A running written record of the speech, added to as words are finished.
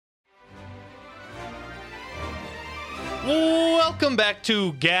Welcome back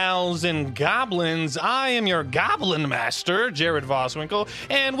to Gals and Goblins. I am your Goblin Master, Jared Voswinkle,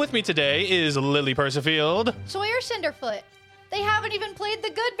 and with me today is Lily Persifield. Sawyer Cinderfoot. They haven't even played the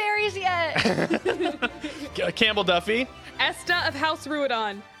good berries yet. Campbell Duffy. Esta of House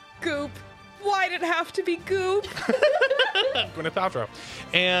Ruidon. Goop. Why did it have to be Goop? Gwyneth Paltrow.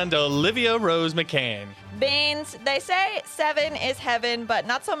 And Olivia Rose McCain. Beans, they say 7 is heaven, but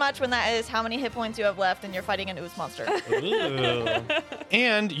not so much when that is how many hit points you have left and you're fighting an ooze monster. Ooh.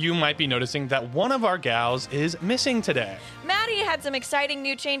 And you might be noticing that one of our gals is missing today. Maddie had some exciting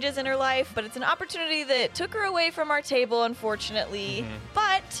new changes in her life, but it's an opportunity that took her away from our table, unfortunately.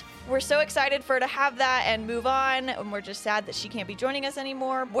 But we're so excited for her to have that and move on, and we're just sad that she can't be joining us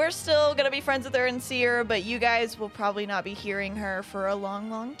anymore. We're still going to be friends with her and see her, but you guys will probably not be hearing her for a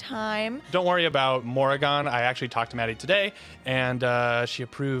long, long time. Don't worry about Morrigan. I actually talked to Maddie today, and she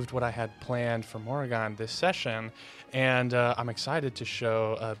approved what I had planned for Morrigan this session, and I'm excited to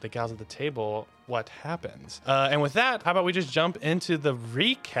show the gals at the table what happens. And with that, how about we just jump into the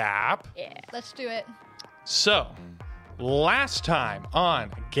recap? Yeah. Let's do it. So, last time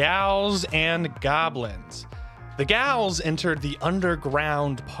on Gals and Goblins, the gals entered the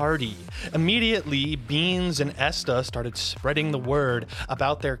underground party. Immediately, Beans and Esta started spreading the word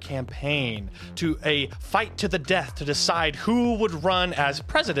about their campaign to a fight to the death to decide who would run as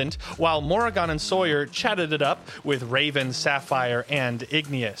president, while Morrigan and Sawyer chatted it up with Raven, Sapphire, and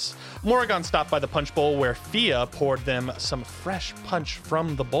Igneous. Morrigan stopped by the punch bowl where Fia poured them some fresh punch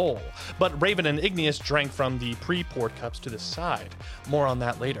from the bowl, but Raven and Igneous drank from the pre-poured cups to the side. More on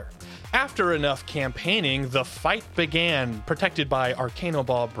that later. After enough campaigning, the fight began. Protected by Arcano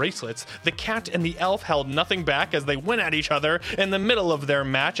Ball bracelets, the cat and the elf held nothing back as they went at each other in the middle of their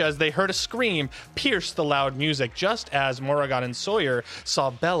match as they heard a scream pierce the loud music just as Morrigan and Sawyer saw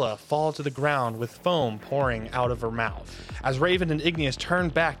Bella fall to the ground with foam pouring out of her mouth. As Raven and Igneous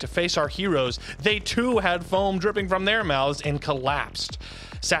turned back to face our heroes, they too had foam dripping from their mouths and collapsed.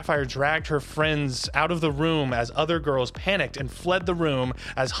 Sapphire dragged her friends out of the room as other girls panicked and fled the room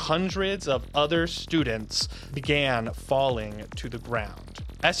as hundreds of other students began falling to the ground.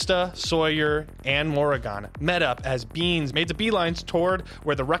 Esta, Sawyer, and Morrigan met up as Beans made the beelines toward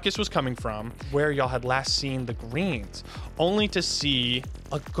where the ruckus was coming from, where y'all had last seen the greens, only to see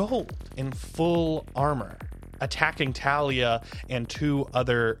a gold in full armor attacking Talia and 2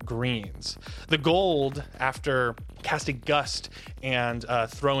 other greens. The gold, after casting Gust and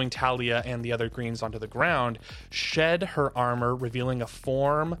throwing Talia and the other greens onto the ground, shed her armor, revealing a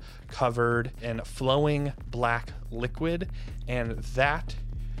form covered in flowing black liquid, and that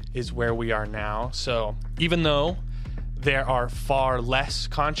is where we are now. So even though there are far less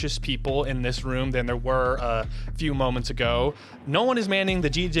conscious people in this room than there were a few moments ago, no one is manning the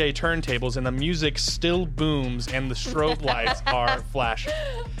DJ turntables, and the music still booms and the strobe lights are flashing.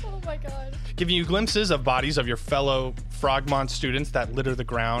 Oh my god. Giving you glimpses of bodies of your fellow Frogmont students that litter the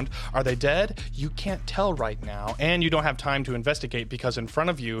ground. Are they dead? You can't tell right now, and you don't have time to investigate because in front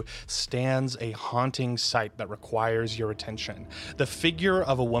of you stands a haunting sight that requires your attention. The figure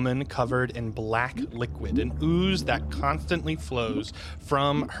of a woman covered in black liquid, an ooze that constantly flows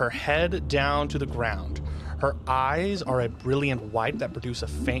from her head down to the ground. Her eyes are a brilliant white that produce a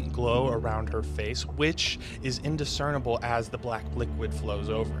faint glow around her face, which is indiscernible as the black liquid flows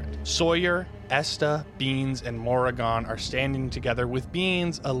over it. Sawyer, Esta, Beans, and Morrigan are standing together with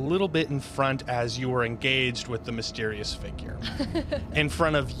Beans a little bit in front as you are engaged with the mysterious figure. In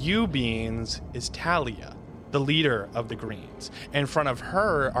front of you, Beans, is Talia, the leader of the Greens. In front of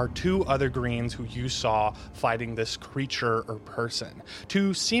her are 2 other Greens who you saw fighting this creature or person.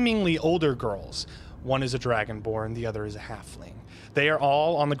 2 seemingly older girls. One is a dragonborn, the other is a halfling. They are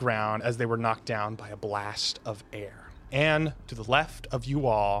all on the ground as they were knocked down by a blast of air. And to the left of you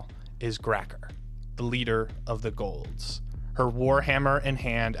all is Gracker, the leader of the Golds, her warhammer in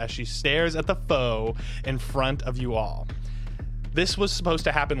hand as she stares at the foe in front of you all. This was supposed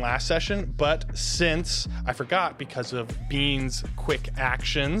to happen last session, but since I forgot because of Bean's quick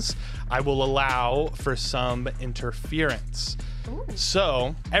actions, I will allow for some interference. Ooh.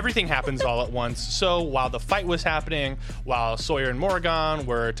 So everything happens all at once. So while the fight was happening, while Sawyer and Morrigan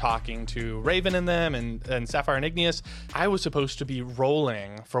were talking to Raven and them and Sapphire and Igneous, I was supposed to be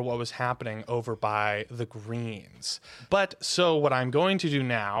rolling for what was happening over by the greens. But so what I'm going to do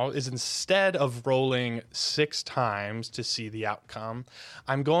now is instead of rolling 6 times to see the outcome,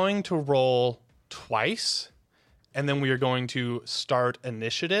 I'm going to roll twice, and then we are going to start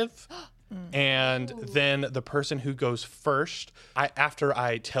initiative. And then the person who goes first, after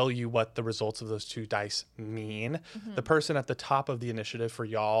I tell you what the results of those 2 dice mean, the person at the top of the initiative for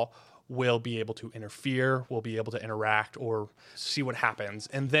y'all will be able to interfere, will be able to interact or see what happens.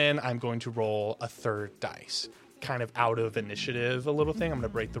 And then I'm going to roll a 3rd dice, kind of out of initiative, a little thing. I'm going to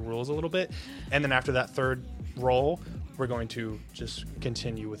break the rules a little bit. And then after that 3rd roll, we're going to just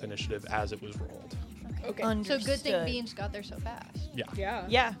continue with initiative as it was rolled. Okay. So good thing Understood. Beans got there so fast. Yeah. Yeah.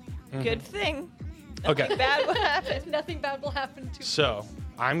 Yeah. Good thing. Okay. Bad will happen. Nothing bad will happen to So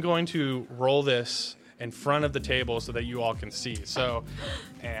I'm going to roll this in front of the table so that you all can see. So,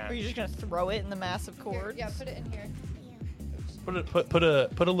 Are you and just gonna throw it in the massive Here, cord? yeah, put it in here.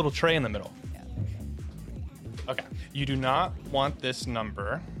 put a little tray in the middle. Yeah. Okay. You do not want this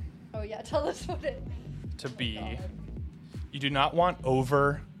number Oh yeah, tell us what it. to be. God. You do not want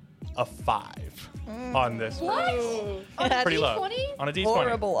over a 5 on this. What? Ooh. On That's a Pretty low. D20? On a D20.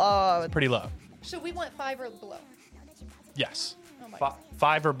 Horrible. Oh, Pretty low. So we want 5 or below. Yes. Oh my Fi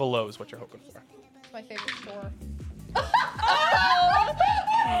 5 or below is what you're hoping for. It's my favorite store.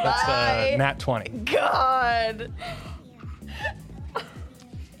 That's Bye. nat 20. God.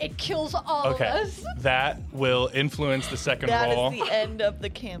 It kills all Okay. of us. That will influence the second That roll. is the end of the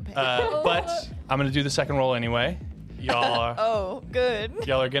campaign. But I'm going to do the second roll anyway. Y'all are, Oh, good.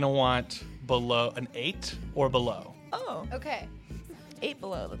 y'all are going to want below an 8 or below. Oh, Okay. 8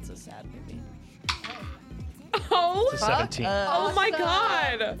 below. That's a sad movie. Oh. It's a 17. Oh my Awesome.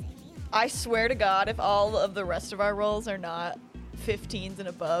 God. I swear to God, if all of the rest of our rolls are not 15s and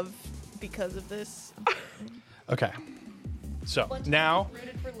above because of this, Okay. So Once now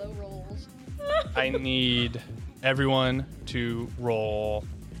Rated for low rolls. I need everyone to roll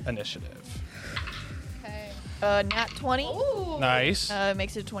initiative. Okay. nat 20 Ooh. Nice.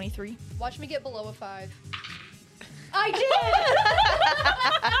 makes it 23. Watch me get below a 5. I did.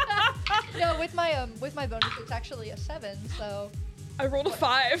 No, with my bonus, it's actually a 7. So. I rolled a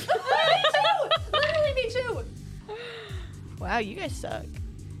 5. Me too. Literally me too. Wow, you guys suck.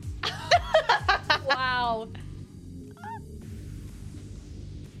 Wow.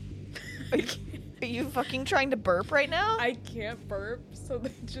 Are you fucking trying to burp right now? I can't burp, so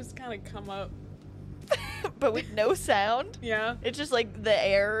they just kind of come up. But with no sound? Yeah. It's just like the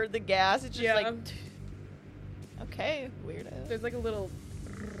air, the gas. It's just Yeah. like. Okay, weirdo. There's like a little.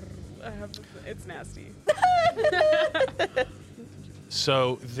 It's nasty.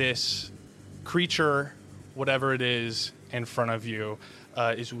 So this creature, whatever it is in front of you,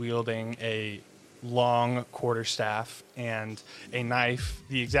 is wielding a long quarterstaff and a knife,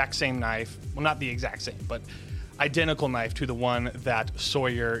 the exact same knife. Well, not the exact same, but identical knife to the one that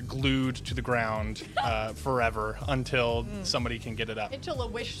Sawyer glued to the ground forever until somebody can get it up. Until a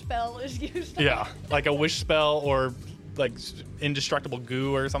wish spell is used. Yeah, like a wish spell or like indestructible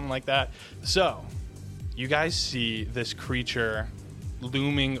goo or something like that. So, you guys see this creature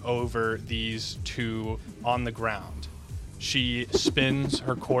looming over these 2 on the ground. She spins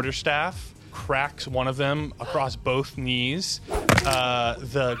her quarterstaff, cracks one of them across both knees.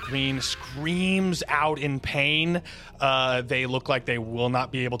 The green screams out in pain. They look like they will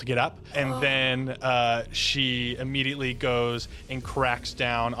not be able to get up. And then she immediately goes and cracks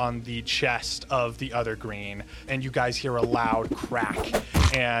down on the chest of the other green. And you guys hear a loud crack.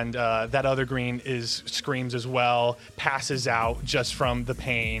 And that other green screams as well, passes out just from the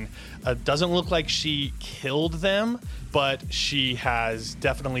pain. Doesn't look like she killed them, but she has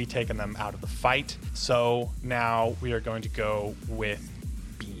definitely taken them out of the fight. So now we are going to go with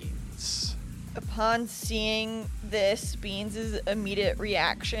Beans. Upon seeing this, Beans' immediate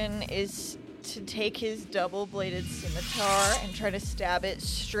reaction is to take his double-bladed scimitar and try to stab it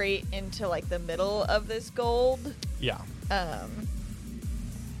straight into like the middle of this gold. Yeah.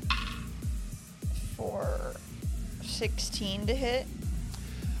 For 16 to hit.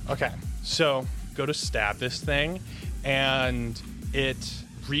 Okay, so go to stab this thing, and it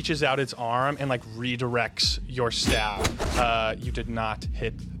reaches out its arm and like redirects your stab. You did not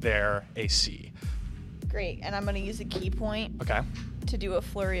hit their AC. Great, and I'm gonna use a key point Okay. to do a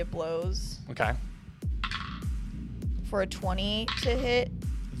flurry of blows Okay. for a 20 to hit.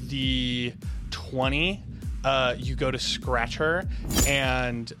 The 20, you go to scratch her,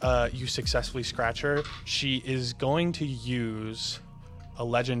 and you successfully scratch her. She is going to use a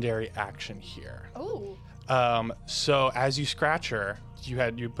legendary action here. Oh. So as you scratch her,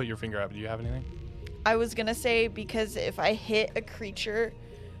 you put your finger up. Do you have anything? I was gonna say, because if I hit a creature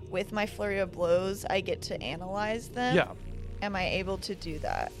with my flurry of blows, I get to analyze them. Yeah. Am I able to do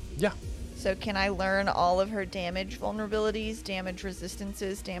that? Yeah. So can I learn all of her damage vulnerabilities, damage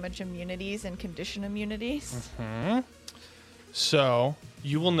resistances, damage immunities, and condition immunities? So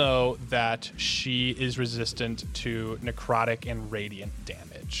you will know that she is resistant to necrotic and radiant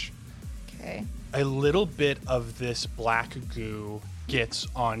damage. Okay. A little bit of this black goo gets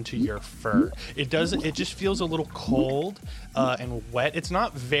onto your fur. It just feels a little cold and wet. It's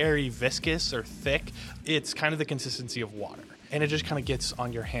not very viscous or thick. It's kind of the consistency of water. And it just kind of gets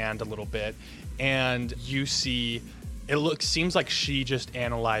on your hand a little bit. And you see, seems like she just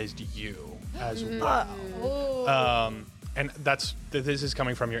analyzed you as well. And this is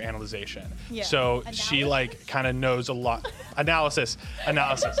coming from your analyzation. Yeah. So she like kind of knows a lot. Analysis. No,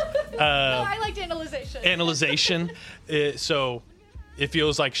 I liked analyzation. Analyzation. So it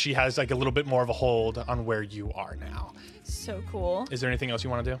feels like she has like a little bit more of a hold on where you are now. So cool. Is there anything else you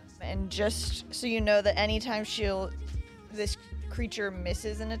want to do? And just so you know that anytime this creature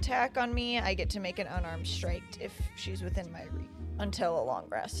misses an attack on me, I get to make an unarmed strike if she's within my reach until a long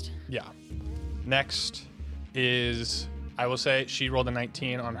rest. Yeah. Next is, I will say, she rolled a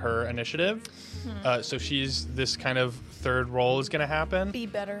 19 on her initiative. So this kind of third roll is going to happen. Be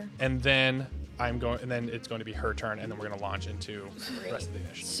better. And then it's going to be her turn, and then we're going to launch into the rest of the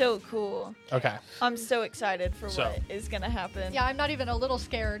initiative. So cool. Okay. I'm so excited for what is going to happen. Yeah, I'm not even a little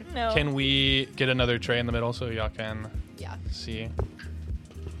scared. No. Can we get another tray in the middle so y'all can see?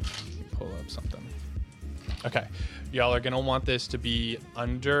 Pull up something. Okay. Y'all are going to want this to be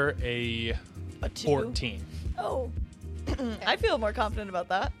under a 2? 14. Oh. I feel more confident about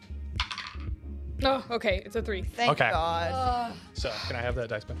that. Oh, okay. It's a 3. Thank Okay. God. So, can I have that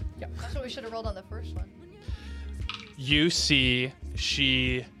dice pen? Yeah. That's what we should have rolled on the first one. You see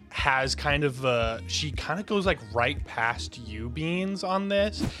she has she kind of goes like right past you, Beans, on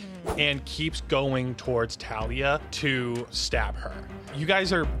this and keeps going towards Talia to stab her. You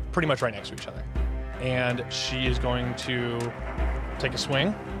guys are pretty much right next to each other. And she is going to take a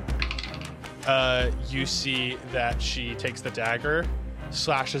swing. You see that she takes the dagger,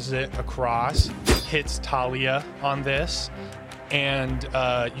 slashes it across, hits Talia on this, and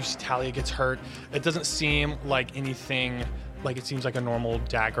you see Talia gets hurt. It doesn't seem like anything, like it seems like a normal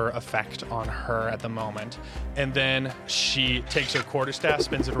dagger effect on her at the moment. And then she takes her quarterstaff,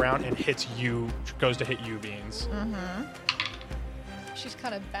 spins it around, and goes to hit you, Beans. She's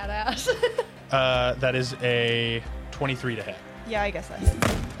kind of badass. That is a 23 to hit. Yeah, I guess that hits.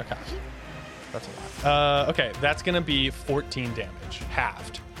 Okay. That's a lot. Okay, that's going to be 14 damage,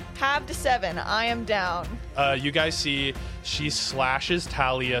 halved. Half to 7. I am down. You guys see she slashes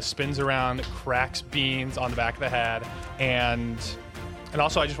Talia, spins around, cracks Beans on the back of the head, and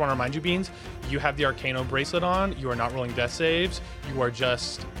also I just want to remind you, Beans, you have the Arcano bracelet on. You are not rolling death saves. You are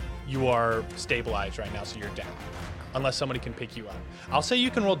stabilized right now, so you're down. Unless somebody can pick you up. I'll say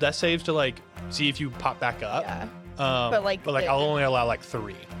you can roll death saves to like see if you pop back up. Yeah. But I'll only allow like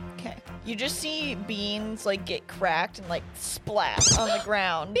 3. Okay. You just see Beans like get cracked and like splat on the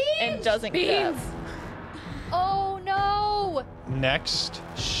ground and doesn't get up. Oh no! Next,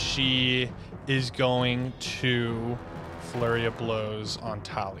 she is going to flurry of blows on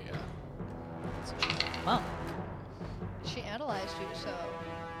Talia. Well, She analyzed you,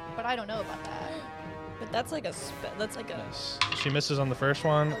 but I don't know about that. but that's like a Yes. She misses on the first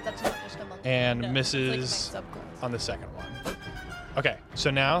one That's not just a monkey. and No, it's like misses my subclass. on the second one. Okay,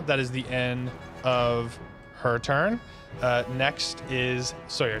 so now that is the end of her turn. Next is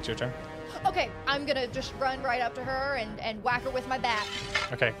Sawyer. It's your turn. Okay, I'm gonna just run right up to her and whack her with my bat.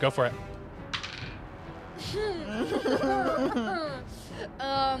 Okay, go for it.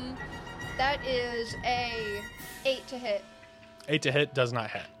 That is a 8 to hit. 8 to hit, does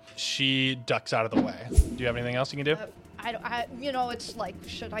not hit. She ducks out of the way. Do you have anything else you can do? It's like,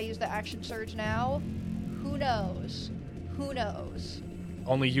 should I use the action surge now? Who knows? Who knows?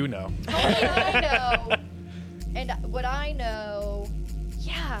 Only you know. Only I know. And what I know,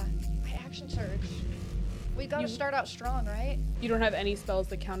 yeah, my action surge. We gotta start out strong, right? You don't have any spells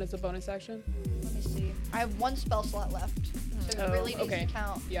that count as a bonus action? Let me see. I have 1 spell slot left, so it really needs okay. to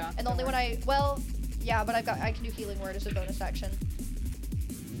count. Yeah. And the only one I can do healing word as a bonus action.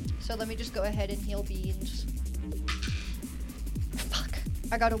 So let me just go ahead and heal Beans. Fuck.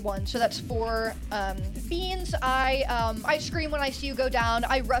 I got a 1, so that's 4. Beans, I scream when I see you go down.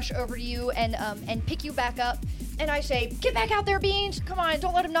 I rush over to you and pick you back up. And I say, get back out there, Beans. Come on,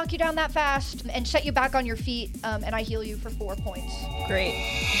 don't let him knock you down that fast. And set you back on your feet, and I heal you for 4 points. Great.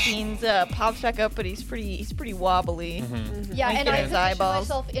 Beans pops back up, but he's pretty wobbly. Yeah, and I position eyeballs.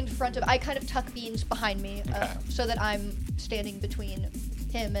 myself in front of. I kind of tuck Beans behind me, so that I'm standing between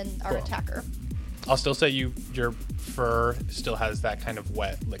him and our attacker. I'll still say your fur still has that kind of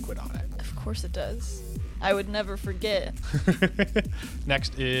wet liquid on it. Of course it does. I would never forget.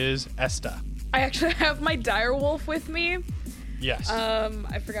 Next is Esta. I actually have my dire wolf with me, Yes.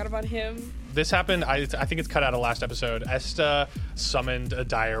 I forgot about him. This happened, I think it's cut out of last episode. Esta summoned a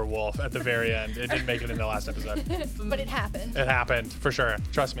dire wolf at the very end. It didn't make it in the last episode. But it happened. It happened, for sure.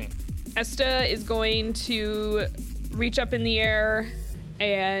 Trust me. Esta is going to reach up in the air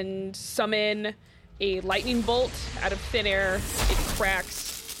and summon a lightning bolt out of thin air. It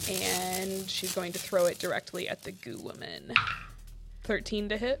cracks, and she's going to throw it directly at the goo woman. 13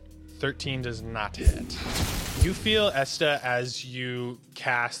 to hit. 13 does not hit. You feel, Esta, as you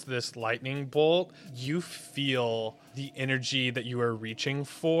cast this lightning bolt, you feel the energy that you are reaching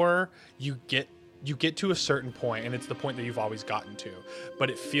for. You get to a certain point, and it's the point that you've always gotten to.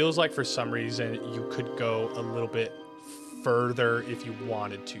 But it feels like for some reason you could go a little bit further if you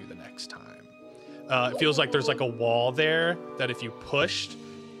wanted to the next time. It feels like there's like a wall there that if you pushed,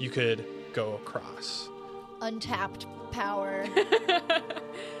 you could go across. Untapped power.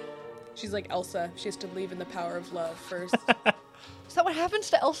 She's like Elsa. She has to believe in the power of love first. Is that what happens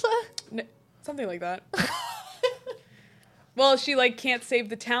to Elsa? Something like that. Well, she like can't save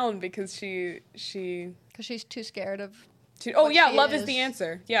the town because Because she's too scared of. Oh what yeah, she love is the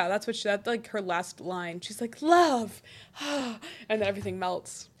answer. Yeah, that's like her last line. She's like love, and then everything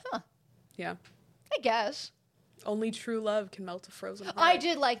melts. Huh. Yeah. I guess. Only true love can melt a frozen heart. I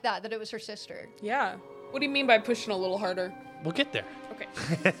did like that it was her sister. Yeah. What do you mean by pushing a little harder? We'll get there.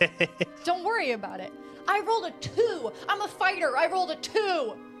 Okay. Don't worry about it. I rolled a 2. I'm a fighter. I rolled a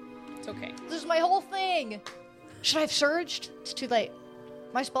 2. It's okay. This is my whole thing. Should I have surged? It's too late.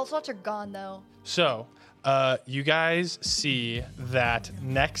 My spell slots are gone, though. So, you guys see that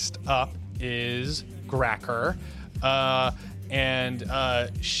next up is Gracker.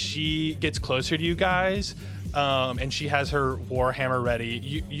 And she gets closer to you guys. And she has her warhammer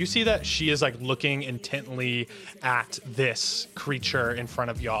ready. You see that she is like looking intently at this creature in front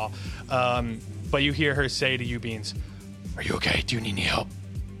of y'all. But you hear her say to you, Beans, "Are you okay? Do you need any help?"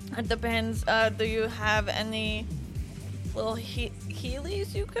 It depends. Do you have any little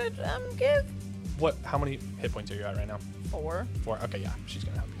healies you could give? What? How many hit points are you at right now? 4. 4. Okay, yeah, she's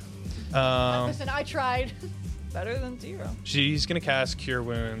gonna help you. Listen, I tried. Better than 0. She's gonna cast Cure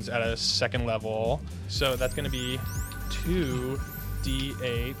Wounds at a 2nd level, so that's gonna be 2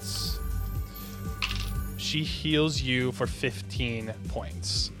 d8s. She heals you for 15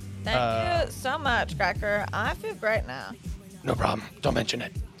 points. Thank you so much, Cracker. I feel great now. No problem. Don't mention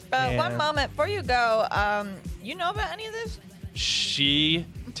it. But one And- moment before you go, you know about any of this? She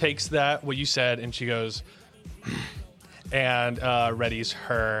takes what you said, and she goes and readies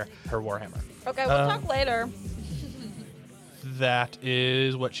her warhammer. Okay, we'll talk later. That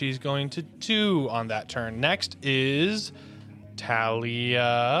is what she's going to do on that turn. Next is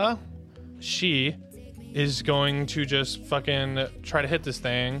Talia. She is going to just fucking try to hit this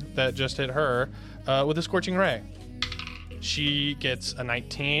thing that just hit her with a Scorching Ray. She gets a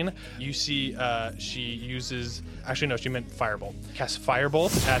 19. You see she uses... Actually, no, she meant Firebolt. Casts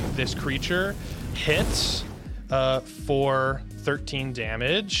Firebolt at this creature. Hits for 13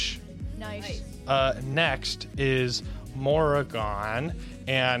 damage. Nice. Next is Morrigan.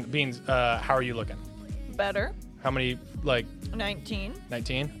 And Beans, how are you looking? Better. How many, 19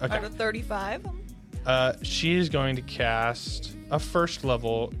 19? out Okay. of 35. She is going to cast a 1st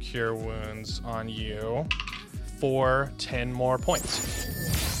level Cure Wounds on you for 10 more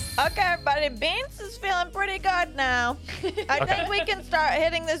points. Okay, everybody, Beans is feeling pretty good now. I think we can start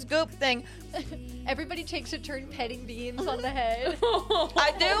hitting this goop thing. Everybody takes a turn petting Beans on the head.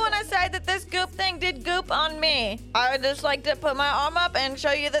 I do want to say that this goop thing did goop on me. I would just like to put my arm up and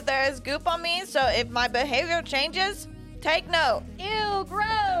show you that there is goop on me, so if my behavior changes, take note. Ew,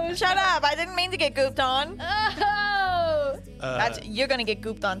 gross. Shut up, I didn't mean to get gooped on. Oh. You're gonna get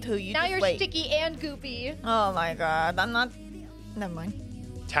gooped on too, you Now just you're wait. sticky and goopy. Oh my god, I'm not... Never mind.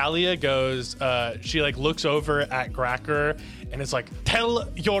 Talia goes, she looks over at Gracker and is like, "Tell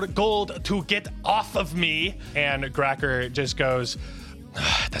your gold to get off of me." And Gracker just goes,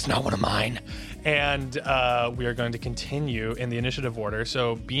 "That's not one of mine." And we are going to continue in the initiative order.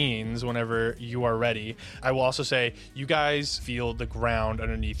 So Beans, whenever you are ready, I will also say you guys feel the ground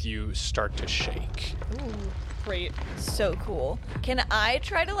underneath you start to shake. Ooh, great. So cool. Can I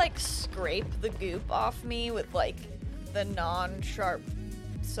try to scrape the goop off me with the non-sharp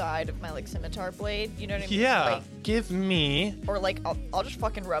side of my scimitar blade? You know what I mean? Yeah, give me... Or I'll just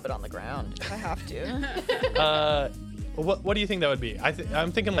fucking rub it on the ground if I have to. What do you think that would be?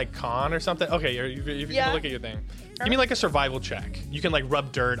 I'm thinking con or something. Okay, if you can look at your thing. Give me a survival check. You can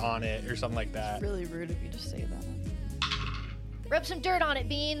rub dirt on it or something like that. Really rude if you just say that. Rub some dirt on it,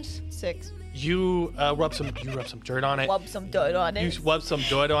 Beans. 6. You rub some dirt on it. Rub some dirt on it. You rub some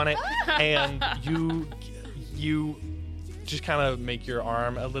dirt on it, and you just kind of make your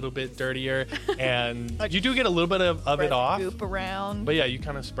arm a little bit dirtier, and you do get a little bit of it off. Goop around. But yeah, you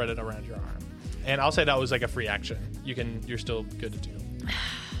kind of spread it around your arm. And I'll say that was like a free action. You're still good to do.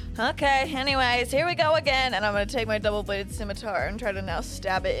 Okay, anyways, here we go again, and I'm gonna take my double-bladed scimitar and try to now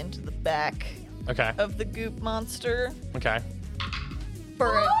stab it into the back Okay. of the goop monster Okay.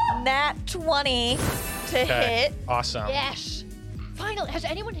 for a nat 20 to hit. Awesome. Yes. Finally, has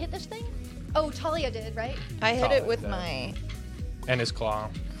anyone hit this thing? Oh, Talia did, right? I hit Solid it with hit. my And his claw.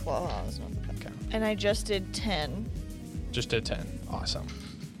 claws, Okay. and I just did 10. Just did 10. Awesome.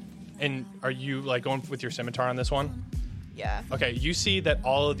 And are you like going with your scimitar on this one? Yeah. Okay, you see that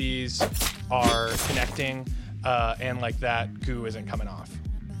all of these are connecting, and like that goo isn't coming off.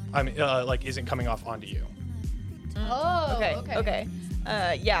 I mean, like isn't coming off onto you. Oh, Okay.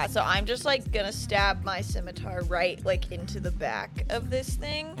 Yeah, so I'm just like gonna stab my scimitar right like into the back of this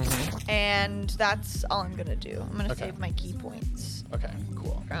thing, and that's all I'm gonna do. I'm gonna Okay. save my key points. Okay,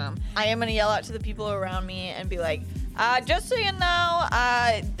 cool. I am gonna yell out to the people around me and be like, just so you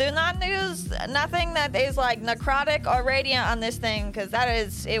know, do not use nothing that is like necrotic or radiant on this thing,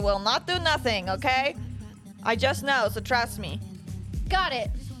 because it will not do nothing, okay? I just know, so trust me. Got it.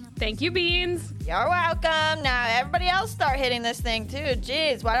 Thank you, Beans. You're welcome. Now everybody else start hitting this thing too.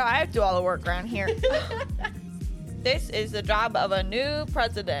 Jeez, why do I have to do all the work around here? This is the job of a new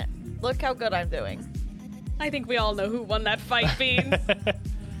president. Look how good I'm doing. I think we all know who won that fight, Beans.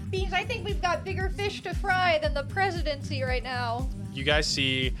 Beans, I think we've got bigger fish to fry than the presidency right now. You guys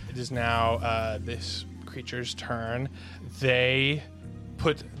see it is now this creature's turn. They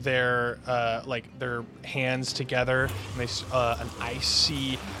put their their hands together, and an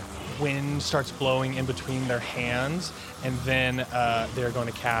icy wind starts blowing in between their hands, and then they're going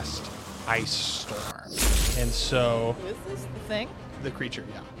to cast Ice Storm. And so Who is this? The thing? the creature,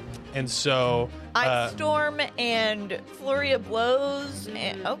 yeah. And so Ice Storm and Flurry of Blows.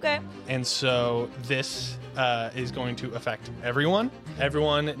 And, okay. And so this is going to affect everyone.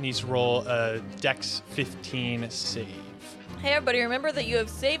 Everyone needs to roll a Dex 15 save. Hey, everybody, remember that you have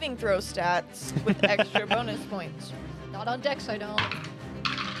saving throw stats with extra bonus points. Not on Dex, I don't.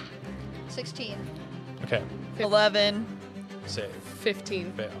 16. Okay, 11. save.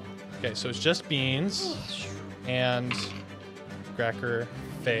 15. Fail. Okay, so it's just Beans. And Cracker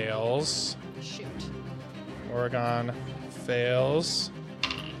fails. Shoot. Oregon fails.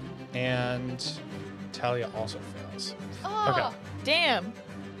 And Talia also fails. Oh, Okay. Damn,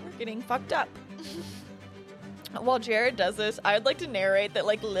 we're getting fucked up. While Jared does this, I'd like to narrate that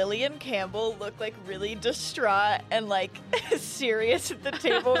like Lily and Campbell look like really distraught and like serious at the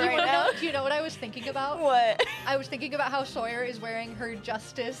table right now. Do you know what I was thinking about? What? I was thinking about how Sawyer is wearing her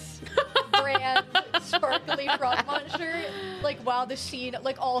Justice brand sparkly frogmont shirt, like while the scene,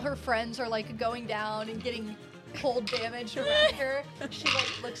 like all her friends are like going down and getting cold damage around her. She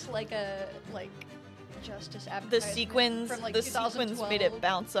like looks like a Justice The advertisement sequins, from like the sequins 2012. made it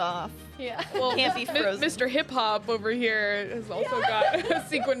bounce off. Yeah. Well, Can't be frozen. Mr. Hip Hop over here has also got a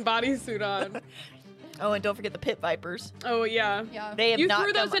sequin bodysuit on. Oh, and don't forget the pit vipers. Oh, yeah. Yeah. They have You not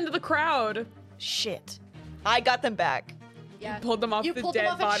threw those come- into the crowd. Shit. I got them back. Yeah. Pulled them off You the pulled dead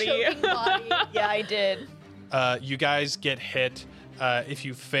them off body. A choking body. Yeah, I did. You guys get hit. If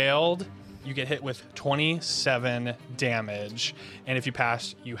you failed, you get hit with 27 damage. And if you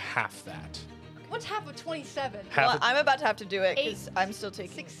passed, you half that. What's half of 27? Half Well, it- I'm about to have to do it because I'm still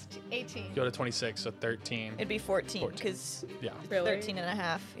taking. 16, 18. Go to 26, so 13. It'd be 14 14. because Yeah. Really? 13 and a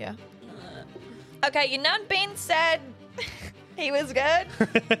half. Yeah. Okay, you know, Bean said he was good.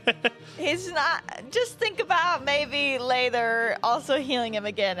 He's not. Just think about maybe later also healing him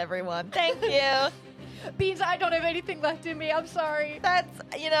again, everyone. Thank you. Beans, I don't have anything left in me. I'm sorry. That's,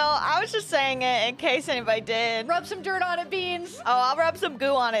 I was just saying it in case anybody did. Rub some dirt on it, Beans. Oh, I'll rub some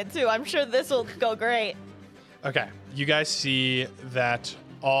goo on it too. I'm sure this will go great. Okay, you guys see that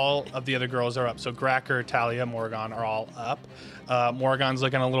all of the other girls are up. So Gracker, Talia, Morgan are all up. Morgan's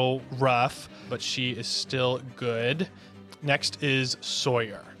looking a little rough, but she is still good. Next is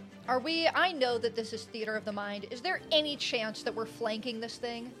Sawyer. I know that this is theater of the mind. Is there any chance that we're flanking this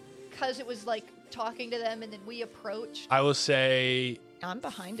thing? Because it was like talking to them and then we approached. I will say I'm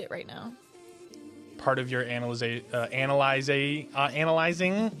behind it right now. part of your analyzing,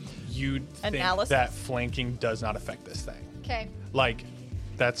 you think Analysis? that flanking does not affect this thing. Okay. Like,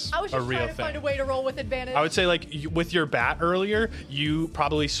 that's I was a just real trying to thing. find a way to roll with advantage. I would say, like, with your bat earlier, you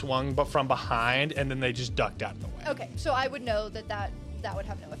probably swung but from behind, and then they just ducked out of the way. Okay, so I would know that would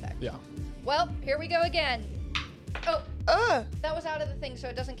have no effect. Yeah. Well, here we go again. Oh, Ugh. that was out of the thing, so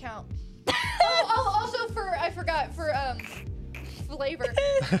it doesn't count. Also I forgot for flavor.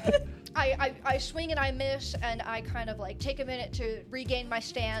 I swing and I miss, and I kind of like take a minute to regain my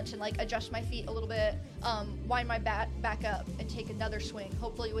stance and like adjust my feet a little bit, wind my back up, and take another swing,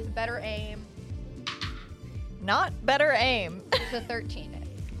 hopefully with better aim. Not better aim. It's a 13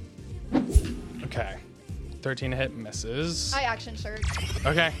 hit. Okay. 13 to hit misses. I action surge.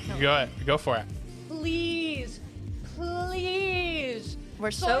 Okay, you go for it. Please. We're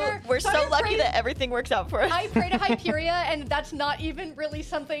Sawyer, so Sawyer lucky prayed- that everything works out for us. I pray to Hyperia, and that's not even really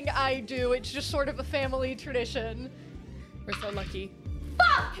something I do. It's just sort of a family tradition. We're so lucky.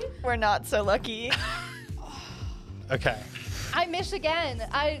 Fuck! We're not so lucky. Okay. I miss again.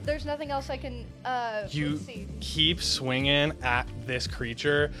 There's nothing else I can. You let's see. keep swinging at this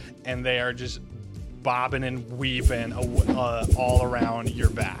creature, and they are just bobbing and weaving all around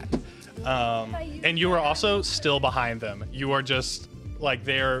your bat. And you are also still behind them. You are just like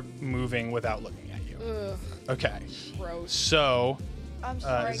they're moving without looking at you. Ugh, Okay. gross. So, I'm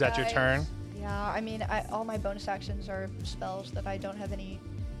sorry, is that your guys. turn? Yeah, I mean, all my bonus actions are spells that I don't have any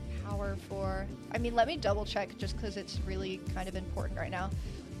power for. I mean, let me double check just because it's really kind of important right now.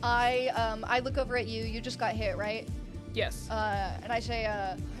 I look over at you. You just got hit, right? Yes. And I say,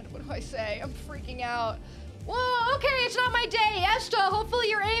 what do I say? I'm freaking out. Whoa, okay, it's not my day. Esta, hopefully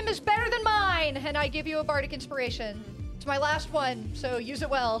your aim is better than mine. And I give you a bardic inspiration. It's my last one, so use it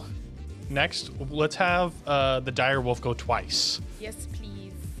well. Next, let's have the dire wolf go twice. Yes,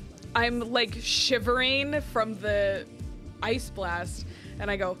 please. I'm like shivering from the ice blast,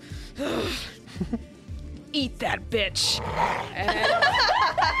 and I go, eat that bitch.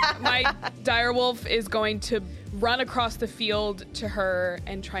 And my direwolf is going to run across the field to her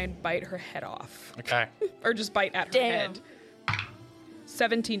and try and bite her head off. Okay. Or just bite at her Damn. head.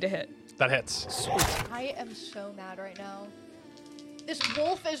 17 to hit. That hits. I am so mad right now. This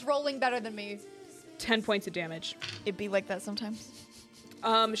wolf is rolling better than me. 10 points of damage. It'd be like that sometimes.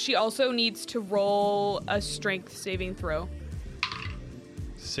 She also needs to roll a strength saving throw.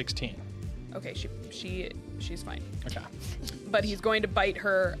 16. Okay, she's fine. Okay. But he's going to bite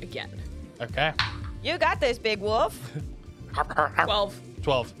her again. Okay. You got this, big wolf. 12.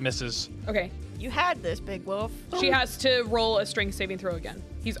 12 misses. Okay. You had this, big wolf. She has to roll a strength saving throw again.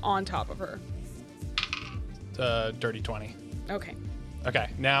 He's on top of her. Dirty 20. Okay. Okay,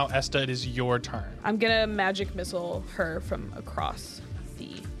 now Esta, it is your turn. I'm gonna magic missile her from across the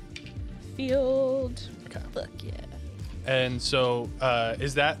field. Okay. Fuck yeah. And so,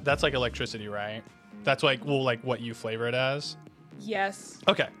 that's like electricity, right? That's like, well, like what you flavor it as? Yes.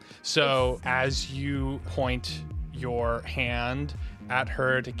 Okay. So as you point your hand at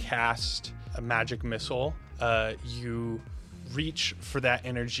her to cast a magic missile, you reach for that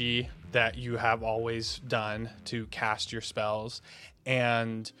energy that you have always done to cast your spells,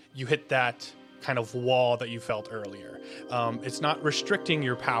 and you hit that kind of wall that you felt earlier. It's not restricting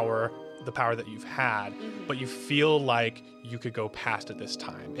your power, the power that you've had, but you feel like you could go past it this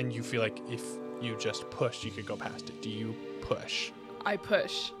time, and you feel like if you just pushed, you could go past it. Do you push? I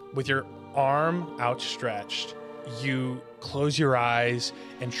push. With your arm outstretched, you close your eyes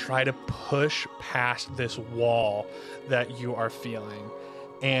and try to push past this wall that you are feeling.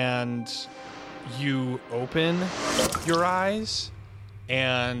 And you open your eyes,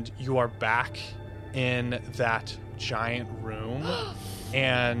 and you are back in that giant room,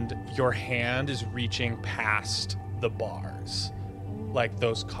 and your hand is reaching past the bars, like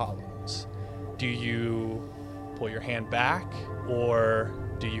those columns. Do you pull your hand back, or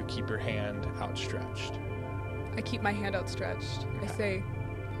do you keep your hand outstretched? I keep my hand outstretched. I say,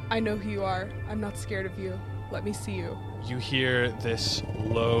 I know who you are. I'm not scared of you. Let me see you. You hear this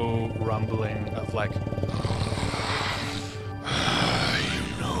low rumbling of like, You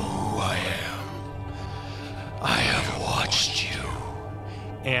know who I am. I have watched you.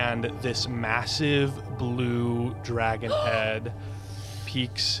 and this massive blue dragon head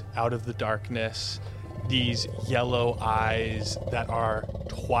peeks out of the darkness. These yellow eyes that are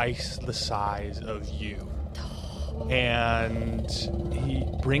twice the size of you. And he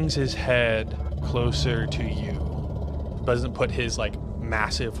brings his head closer to you. Doesn't put his like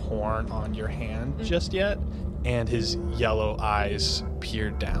massive horn on your hand just yet. And his yellow eyes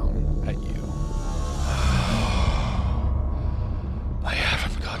peer down at you. I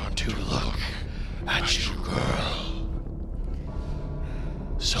haven't gotten to look at you, girl.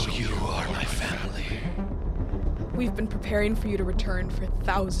 So you are my family. We've been preparing for you to return for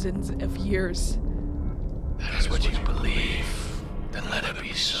thousands of years. That is what you believe. Then let it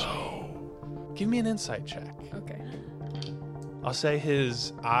be so. Give me an insight check. Okay. I'll say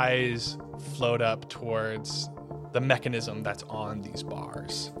his eyes float up towards the mechanism that's on these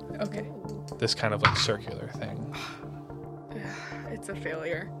bars. Okay. This kind of like circular thing. It's a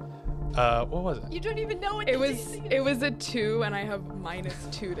failure. What was it? You don't even know what It was a 2, and I have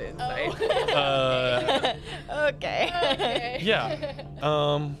 -2 to insight. Okay. Yeah.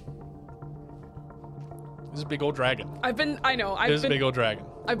 This is a big old dragon. This is a big old dragon.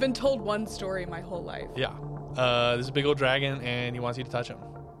 I've been told one story my whole life. Yeah. This is a big old dragon, and he wants you to touch him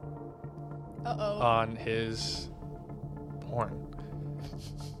on his horn.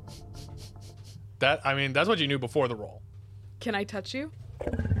 That's what you knew before the roll. Can I touch you?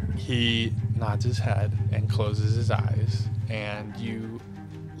 He nods his head and closes his eyes, and you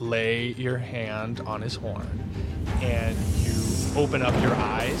lay your hand on his horn, and you open up your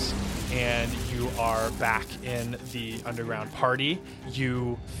eyes, and you are back in the underground party.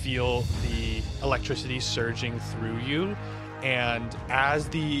 You feel the electricity surging through you, and as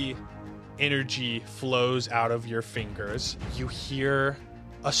the energy flows out of your fingers, you hear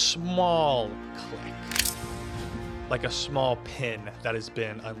a small click, like a small pin that has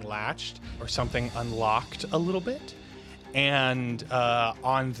been unlatched or something unlocked a little bit. And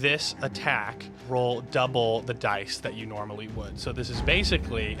on this attack, roll double the dice that you normally would. So this is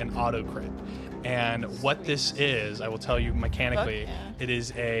basically an auto crit. And what this is, I will tell you mechanically, it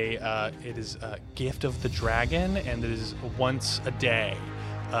is a gift of the dragon, and it is once a day.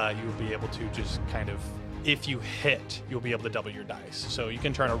 You will be able to just kind of, if you hit, you'll be able to double your dice. So you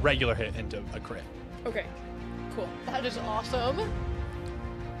can turn a regular hit into a crit. Okay, cool. That is awesome.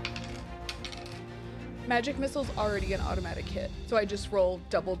 Magic missile's already an automatic hit, so I just roll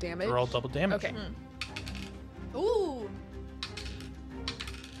double damage. Roll double damage. Okay. Ooh.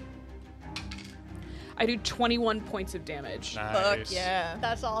 I do 21 points of damage. Nice. Fuck yeah.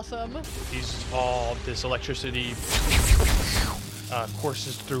 That's awesome. This electricity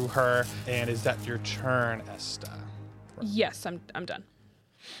courses through her. And is that your turn, Esta? Yes, I'm done.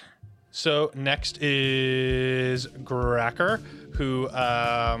 So next is Gracker, who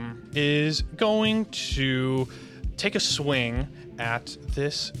is going to take a swing at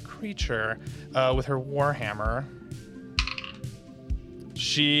this creature with her warhammer.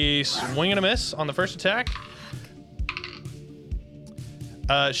 She swing and a miss on the first attack.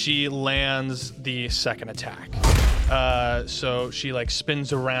 She lands the second attack. So she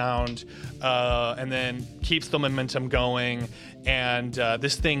spins around and then keeps the momentum going, and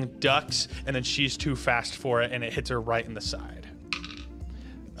this thing ducks, and then she's too fast for it, and it hits her right in the side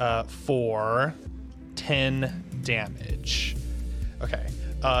for 10 damage. Okay.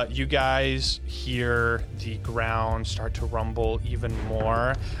 You guys hear the ground start to rumble even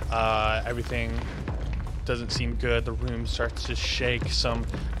more. Everything doesn't seem good. The room starts to shake. Some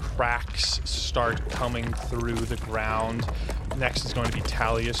cracks start coming through the ground. Next is going to be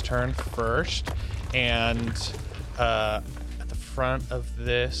Talia's turn first. And at the front of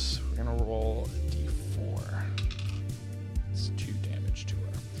this, we're going to roll a d4. It's 2 damage to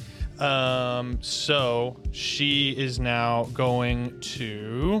her. So she is now going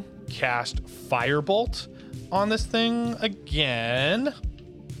to cast Firebolt on this thing again.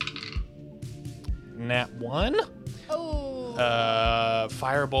 Nat 1. Oh.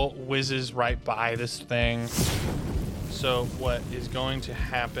 Firebolt whizzes right by this thing. So what is going to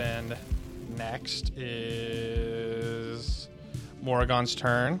happen next is Morrigan's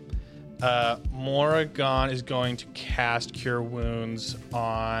turn. Morrigan is going to cast Cure Wounds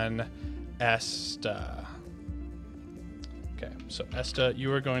on Esta. Okay, so Esta,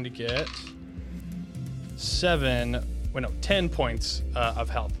 you are going to get 10 points of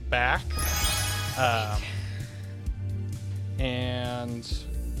health back. And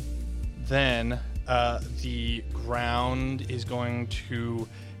then the ground is going to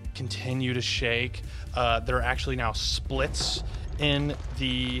continue to shake. There are actually now splits in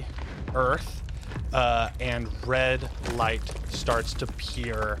the earth, and red light starts to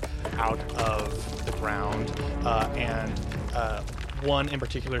peer out of the ground, and one in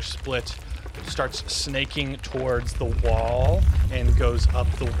particular split starts snaking towards the wall and goes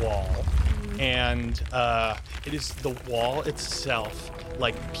up the wall. And it is the wall itself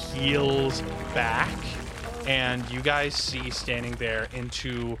peels back, and you guys see standing there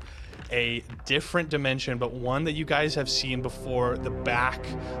into a different dimension, but one that you guys have seen before, the back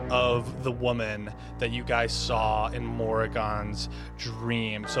of the woman that you guys saw in Morrigan's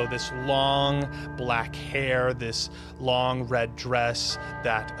dream. So this long black hair, this long red dress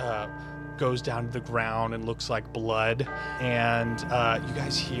that goes down to the ground and looks like blood, and you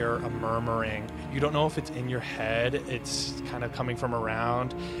guys hear a murmuring. You don't know if it's in your head, it's kind of coming from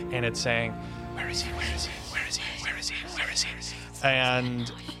around, and it's saying, "Where is he? Where is he? Where is he? Where is he? Where is he?"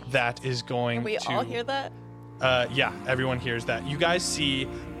 And that is going We to... all hear that? Yeah, everyone hears that. You guys see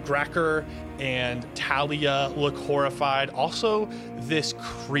Grecker and Talia look horrified. Also, this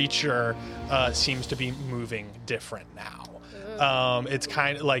creature seems to be moving different now. It's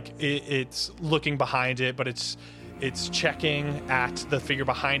kind of like it's looking behind it, but it's checking at the figure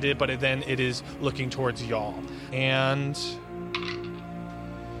behind it, but then it is looking towards y'all. And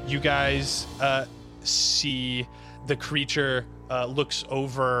you guys see the creature looks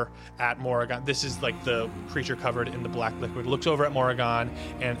over at Morrigan. This is like the creature covered in the black liquid. Looks over at Morrigan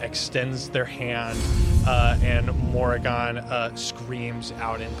and extends their hand, and Morrigan screams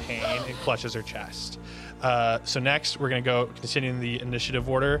out in pain and clutches her chest. So next, we're going to go continuing the initiative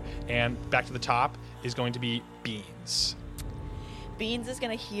order, and back to the top is going to be Beans. Beans is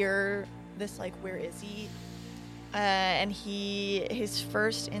going to hear this, like, where is he? And his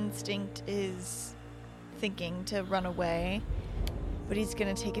first instinct is thinking to run away. But he's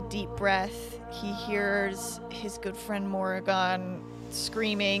going to take a deep breath. He hears his good friend Morrigan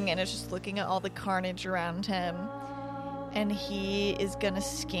screaming and is just looking at all the carnage around him. And he is going to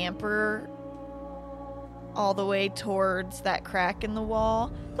scamper all the way towards that crack in the wall.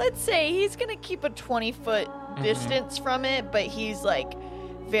 Let's say he's going to keep a 20-foot distance from it, but he's, like,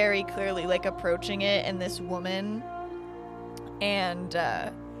 very clearly, like, approaching it. And this woman... And,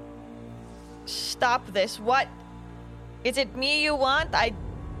 stop this. What? Is it me you want? I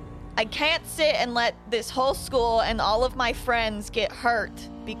can't sit and let this whole school and all of my friends get hurt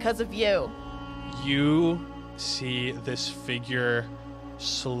because of you. You see this figure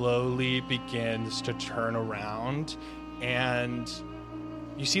slowly begins to turn around, and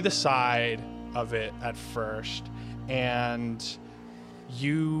you see the side of it at first, and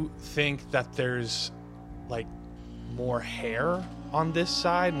you think that there's like more hair on this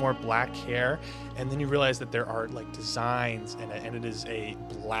side, more black hair, and then you realize that there are like designs in it, and it is a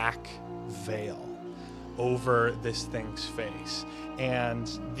black veil over this thing's face,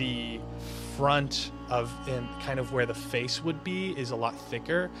 and the front of and kind of where the face would be is a lot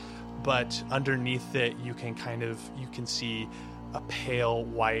thicker, but underneath it you can see a pale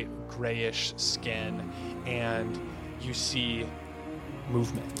white grayish skin, and you see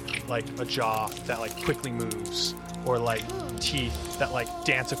movement, like a jaw that like quickly moves, or like teeth that like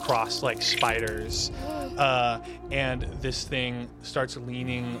dance across like spiders, and this thing starts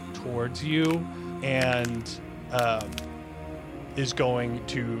leaning towards you and is going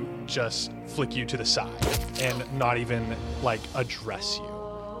to just flick you to the side and not even like address you.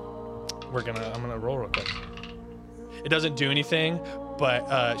 I'm gonna roll real quick. It doesn't do anything,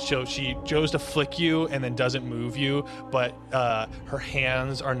 but she goes to flick you and then doesn't move you, but her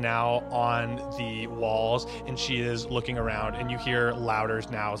hands are now on the walls and she is looking around, and you hear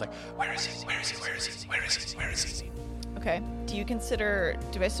louders now. It's like, where is he? Where is he? Where is he? Where is he? Where is he? Okay. Do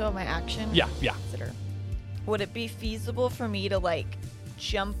I still have my action? Yeah. Would it be feasible for me to like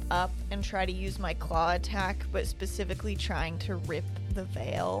jump up and try to use my claw attack, but specifically trying to rip the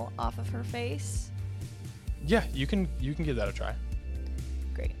veil off of her face? Yeah, you can give that a try.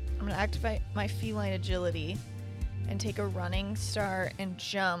 Great. I'm going to activate my feline agility and take a running start and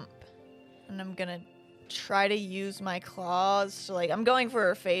jump. And I'm going to try to use my claws to, like, I'm going for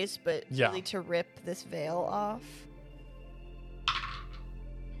her face, but really to rip this veil off.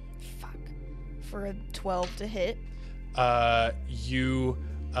 Fuck. For a 12 to hit. You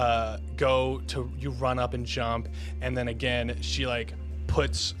run up and jump, and then again, she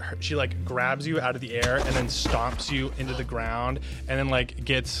grabs you out of the air and then stomps you into the ground, and then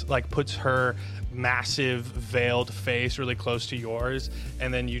puts her massive veiled face really close to yours,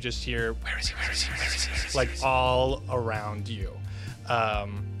 and then you just hear, where is he, like all around you.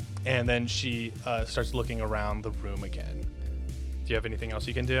 And then she starts looking around the room again. Do you have anything else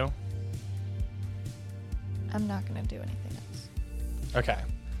you can do? I'm not going to do anything else. Okay.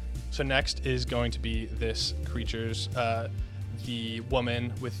 So next is going to be this creature's the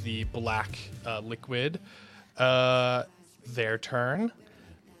woman with the black liquid. Their turn.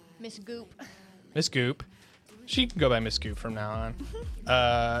 Miss Goop. Miss Goop. She can go by Miss Goop from now on.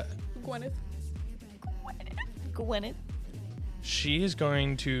 Gwyneth. She is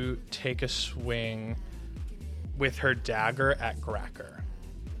going to take a swing with her dagger at Gracker.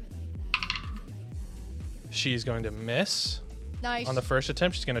 She's going to miss. Nice. On the first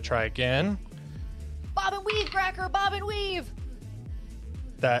attempt. She's going to try again. Bob and weave, Gracker. Bob and weave.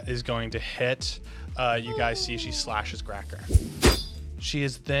 That is going to hit. You guys see she slashes Gracker. She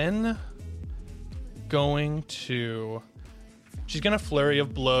is then going to... She's going to flurry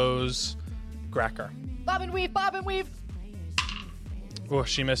of blows Gracker. Bob and weave, Bob and weave. Oh,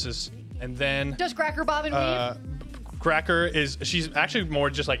 she misses. And then... Does Gracker bob and weave? Cracker she's actually more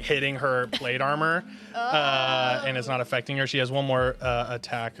just like hitting her plate armor, and it's not affecting her. She has one more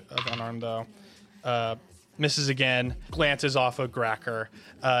attack of unarmed though. Misses again, glances off of Cracker.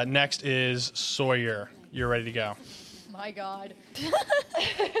 Next is Sawyer. You're ready to go. My God.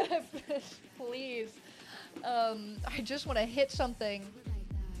 Please. I just want to hit something.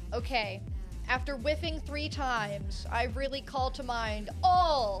 Okay. After whiffing 3 times, I really call to mind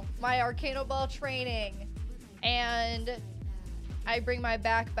all my Arcano Ball training. And I bring my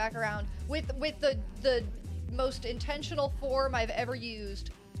back around with the most intentional form I've ever used.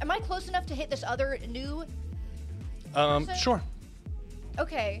 Am I close enough to hit this other new person? Sure.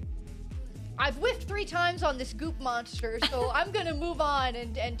 Okay. I've whiffed 3 times on this goop monster, so I'm gonna move on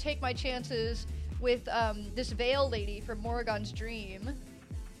and take my chances with this Veil lady from Morrigan's Dream.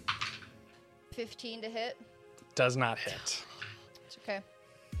 15 to hit. Does not hit. It's okay.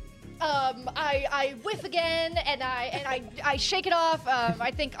 I whiff again, and I shake it off.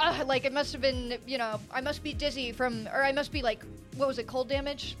 I think, like it must have been, I must be dizzy or I must be like, what was it, cold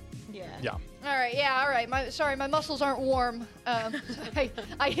damage? Yeah. All right. My muscles aren't warm.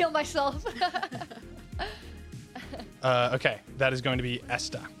 I heal myself. Okay, that is going to be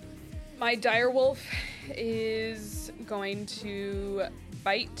Esta. My direwolf is going to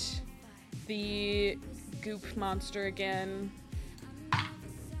bite the goop monster again.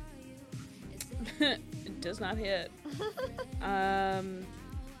 It does not hit. I'm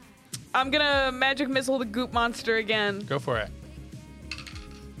gonna magic missile the goop monster again. Go for it.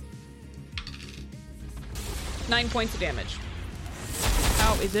 9 points of damage.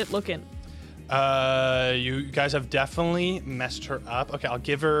 How is it looking? You guys have definitely messed her up. Okay, I'll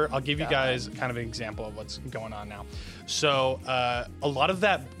give you guys kind of an example of what's going on now. So a lot of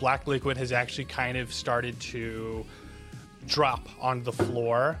that black liquid has actually kind of started to drop on the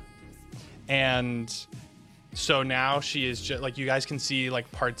floor, and so now she is just like, you guys can see like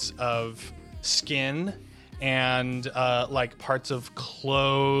parts of skin and like parts of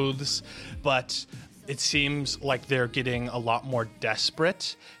clothes, but it seems like they're getting a lot more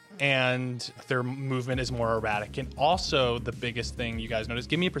desperate and their movement is more erratic. And also the biggest thing you guys notice,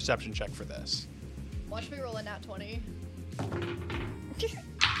 give me a perception check for this. Watch me roll a nat 20.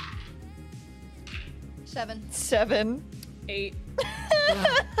 7. 8.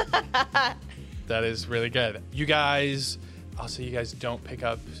 That is really good. You guys, I'll say you guys don't pick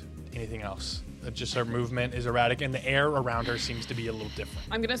up anything else. Just her movement is erratic, and the air around her seems to be a little different.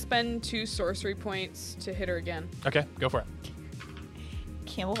 I'm gonna spend 2 sorcery points to hit her again. Okay, go for it.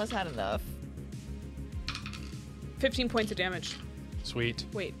 Campbell has had enough. 15 points of damage. Sweet.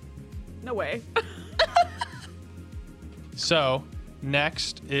 Wait. No way. So,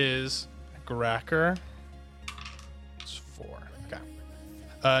 next is Gracker. It's 4.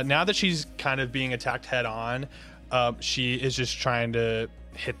 Okay. Now that she's kind of being attacked head on, she is just trying to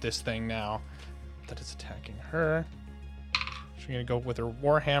hit this thing now that is attacking her. She's going to go with her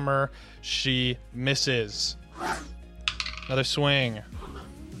Warhammer. She misses. Another swing.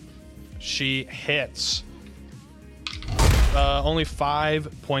 She hits. Only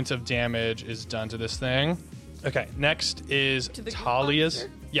 5 points of damage is done to this thing. Okay, next is To the goop Talia's.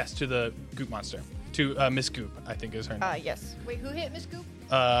 monster? Yes, to the Goop monster. To Miss Goop, I think is her name. Yes. Wait, who hit Miss Goop?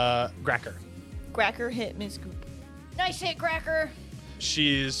 Gracker. Cracker hit Miss Goop. Nice hit, Cracker.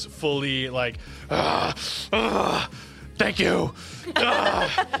 She's fully like, thank you.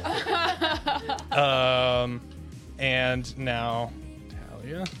 And now,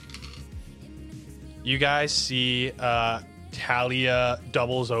 Talia. You guys see Talia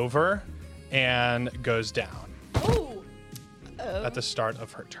doubles over and goes down Ooh. at the start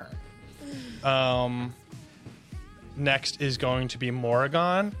of her turn. Next is going to be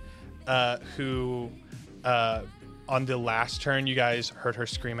Morrigan, who on the last turn, you guys heard her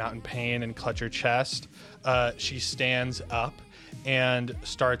scream out in pain and clutch her chest. She stands up and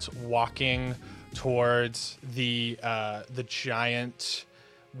starts walking towards the giant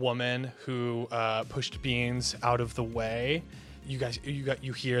woman who pushed Beans out of the way. You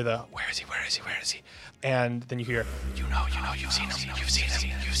hear the where is he? And then you hear, you've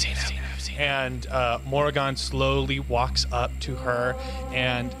seen him. And Morrigan slowly walks up to her,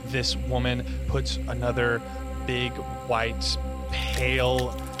 and this woman puts another big, white,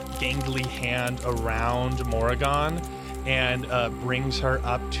 pale, gangly hand around Morrigan and brings her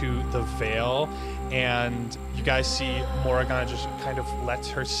up to the veil. And you guys see Morrigan just kind of lets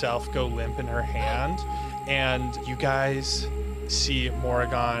herself go limp in her hand. And you guys see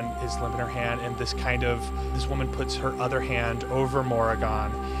Morrigan is limp in her hand, and this woman puts her other hand over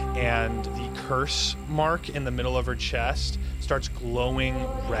Morrigan, and the curse mark in the middle of her chest starts glowing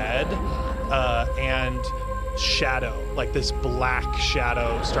red, and shadow, like this black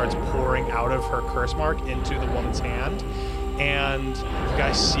shadow, starts pouring out of her curse mark into the woman's hand. And you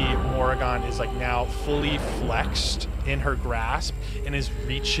guys see Morrigan is like now fully flexed in her grasp and is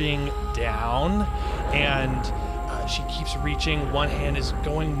reaching down, and she keeps reaching. One hand is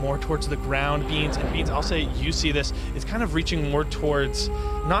going more towards the ground. Beans, I'll say you see this, it's kind of reaching more towards,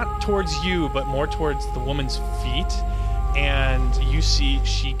 not towards you, but more towards the woman's feet. And you see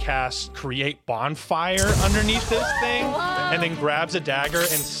she casts Create Bonfire underneath this thing, and then grabs a dagger and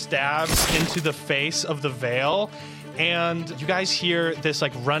stabs into the face of the veil. And you guys hear this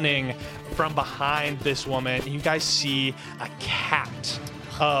like running from behind this woman. You guys see a cat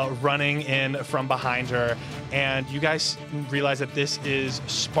running in from behind her. And you guys realize that this is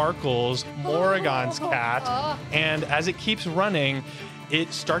Sparkles, Morrigan's cat. And as it keeps running,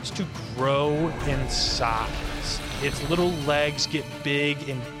 it starts to grow in size. Its little legs get big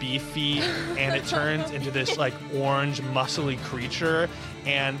and beefy, and it turns into this like orange, muscly creature,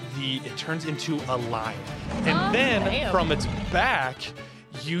 and it turns into a lion. And then from its back,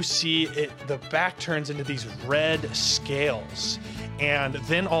 you see the back turns into these red scales. And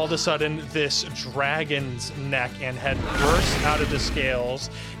then all of a sudden, this dragon's neck and head bursts out of the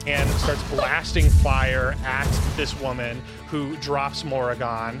scales and starts blasting fire at this woman, who drops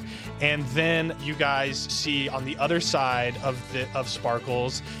Morrigan. And then you guys see on the other side of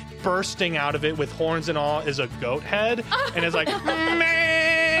Sparkles, bursting out of it with horns and all, is a goat head, and it's like,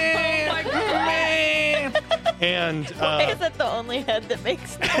 man, oh my God. Man. And why is that the only head that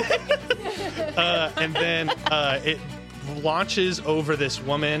makes noise? And then it launches over this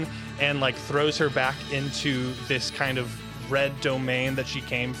woman and like throws her back into this kind of red domain that she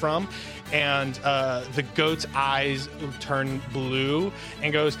came from. And the goat's eyes turn blue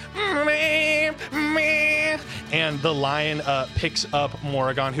and goes, meh, meh. And the lion picks up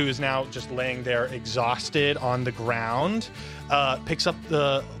Morrigan, who is now just laying there exhausted on the ground, picks up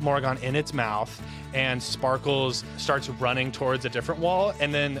the Morrigan in its mouth, and Sparkles starts running towards a different wall.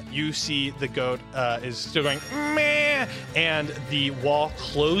 And then you see the goat is still going, meh, and the wall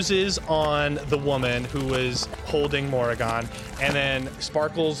closes on the woman who was holding Morrigan. And then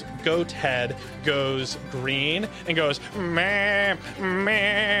Sparkles' goat head goes green and goes, meh,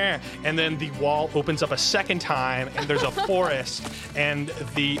 meh. And then the wall opens up a second time, and there's a forest. And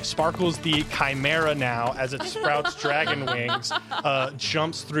the Sparkles, the chimera now, as it sprouts dragon wings,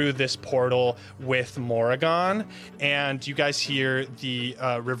 jumps through this portal with Morrigan. And you guys hear the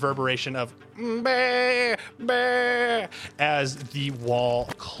reverberation of bah, bah, as the wall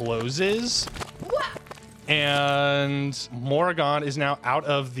closes. And Morrigan is now out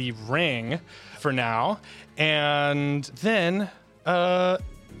of the ring for now. And then that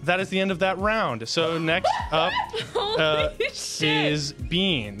is the end of that round. So next up is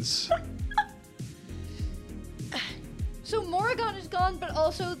Beans. So Morrigan is gone, but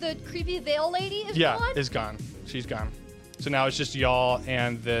also the creepy veil lady is gone? Yeah, is gone. She's gone. So now it's just y'all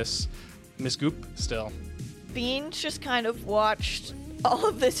and this Miss Goop still. Beans just kind of watched all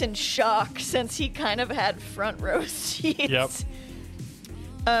of this in shock, since he kind of had front row seats. Yep.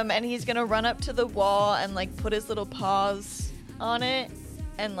 And he's gonna run up to the wall and like put his little paws on it,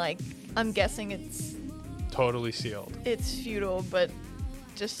 and like I'm guessing it's Totally sealed. It's futile, but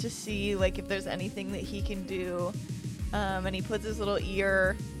just to see like if there's anything that he can do. And he puts his little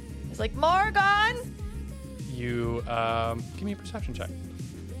ear. He's like, Morrigan! You give me a perception check.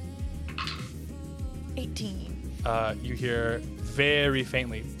 18. You hear very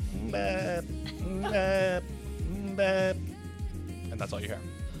faintly, "Mbap, mbap, mbap," and that's all you hear.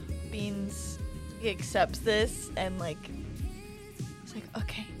 Beans, he accepts this and like, it's like,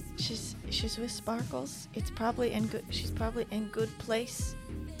 okay, she's with Sparkles. It's probably in good. She's probably in good place.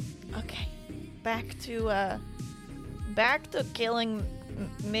 Okay, back to killing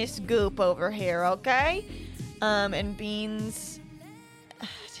Miss Goop over here. Okay, and Beans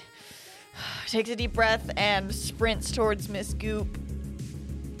takes a deep breath and sprints towards Miss Goop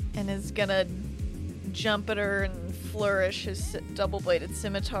and is gonna jump at her and flourish his double-bladed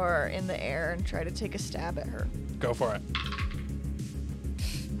scimitar in the air and try to take a stab at her. Go for it.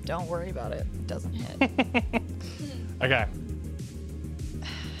 Don't worry about it. It doesn't hit. Okay.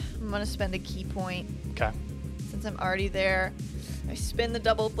 I'm gonna spend a key point. Okay. Since I'm already there, I spin the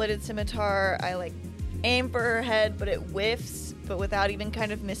double-bladed scimitar. I like aim for her head, but it whiffs, but without even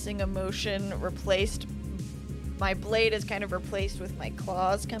kind of missing a motion. My blade is kind of replaced with my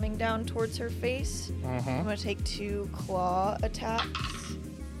claws coming down towards her face. I'm gonna take 2 claw attacks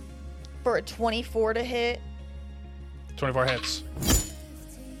for a 24 to hit 24 hits.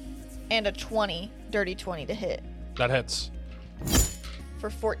 and a 20, dirty 20 to hit That hits. for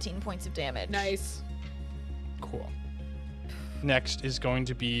 14 points of damage. Nice. Cool. Next is going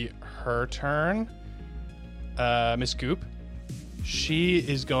to be her turn. Miss Goop. She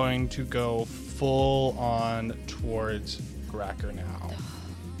is going to go full on towards Gracker now.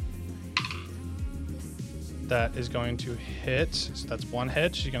 That is going to hit. So that's one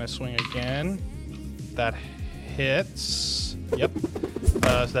hit. She's going to swing again. That hits. Yep.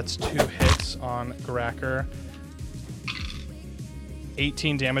 So that's 2 hits on Gracker.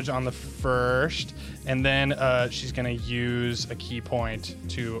 18 damage on the first. And then she's going to use a key point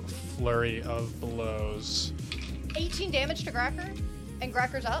to flurry of blows. 18 damage to Gracker, and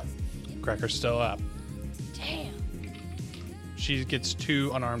Gracker's up. Gracker's still up. Damn. She gets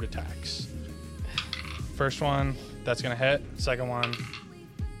 2 unarmed attacks. First one, that's going to hit. Second one,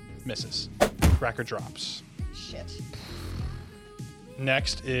 misses. Gracker drops. Shit.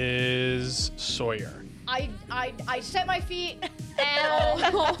 Next is Sawyer. I set my feet and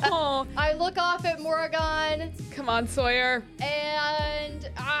I look off at Morrigan Come on, Sawyer. and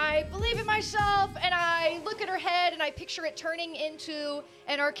I believe in myself and I look at her head and I picture it turning into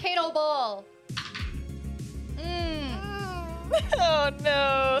an Arcano ball. Oh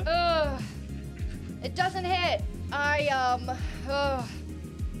no. Ugh. It doesn't hit. I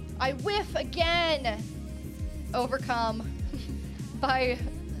whiff again. Overcome by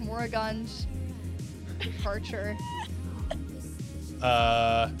Morrigan's departure.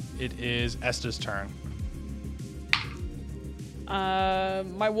 It is Esta's turn.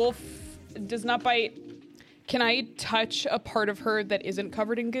 My wolf does not bite. Can I touch a part of her that isn't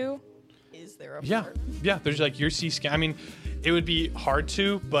covered in goo? Is there a Yeah. part? Yeah, there's like your sea scan. I mean, it would be hard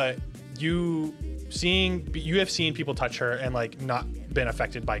to, but you have seen people touch her and like not been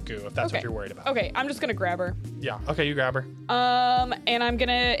affected by goo if that's what you're worried about. Okay, I'm just gonna grab her. Yeah. Okay, you grab her. And I'm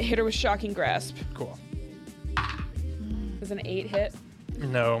gonna hit her with Shocking Grasp. Cool. Is an 8 hit?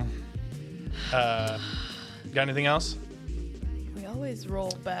 No. Got anything else? We always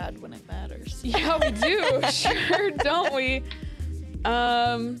roll bad when it matters. Yeah, we do. Sure, don't we?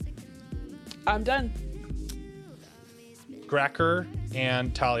 I'm done. Gracker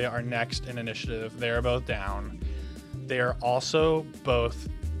and Talia are next in initiative. They are both down. They are also both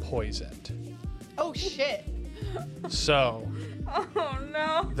poisoned. Oh shit. So Oh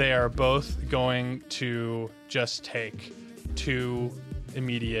no. they are both going to just take 2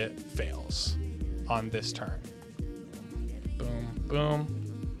 immediate fails on this turn. Boom,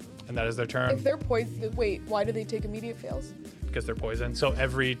 boom. And that is their turn If they're poisoned, wait, why do they take immediate fails? because they're poisoned. So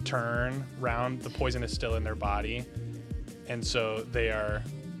every turn round, the poison is still in their body. And so they are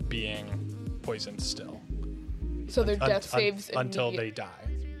being poisoned still. So their death saves until they die.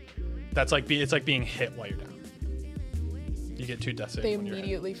 That's like it's like being hit while you're down. You get 2 death saves. They when you're hit.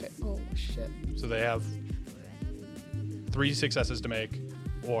 immediately fail. Oh shit. So they have 3 successes to make,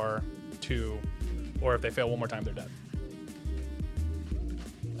 or 2, or if they fail one more time, they're dead.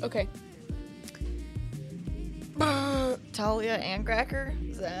 Okay. Talia and Gracker?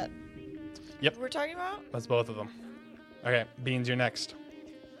 Is that Yep. what we're talking about? That's both of them. Okay, Beans, you're next.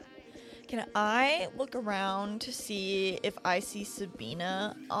 Can I look around to see if I see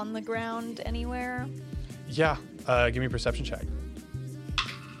Sabina on the ground anywhere? Yeah, give me a perception check.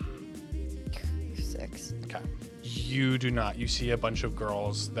 6. Okay. You do not. You see a bunch of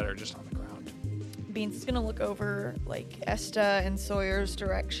girls that are just on the ground. Beans is gonna look over like Esta and Sawyer's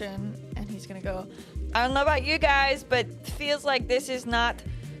direction, and he's gonna go, I don't know about you guys, but feels like this is not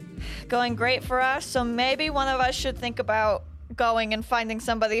going great for us. So maybe one of us should think about going and finding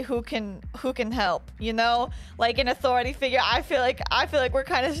somebody who can help. You know, like an authority figure. I feel like we're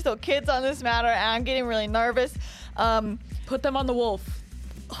kind of still kids on this matter, and I'm getting really nervous. Put them on the wolf.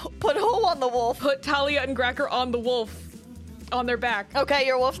 Put who on the wolf? Put Talia and Gracker on the wolf. On their back. Okay,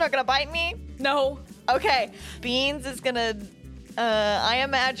 your wolf's not gonna bite me. No. Okay, Beans is gonna. I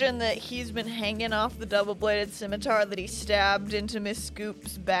imagine that he's been hanging off the double-bladed scimitar that he stabbed into Miss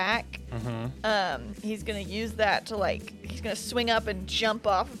Scoop's back. Mm-hmm. He's gonna use that to he's gonna swing up and jump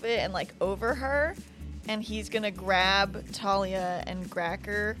off of it and over her, and he's gonna grab Talia and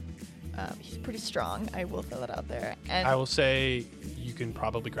Gracker. He's pretty strong. I will throw that out there. And I will say you can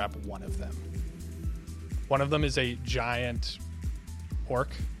probably grab one of them. One of them is a giant orc.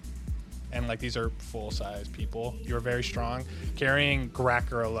 And these are full-size people. You're very strong. Carrying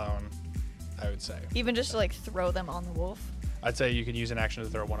Gracker alone, I would say. even just to throw them on the wolf. I'd say you can use an action to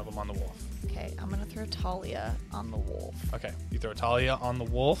throw one of them on the wolf. Okay, I'm gonna throw Talia on the wolf. Okay, you throw Talia on the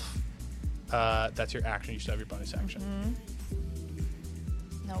wolf. That's your action. You should have your bonus action.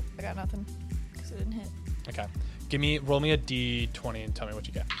 Nope, I got nothing because it didn't hit. Okay, roll me a d20 and tell me what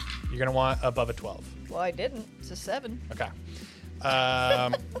you get. You're gonna want above a 12. Well, I didn't. It's a 7. Okay.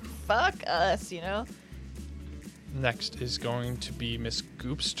 Fuck us, you know. Next is going to be Miss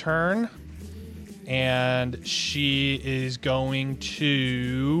Goop's turn. And she is going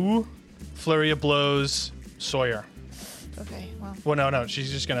to Flurry of Blows Sawyer. Okay, well, No.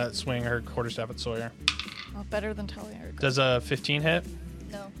 She's just going to swing her quarterstaff at Sawyer. better than Talia. Does a 15 hit?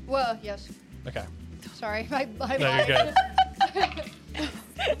 No. Well, yes. Okay. Sorry. My No, you're good.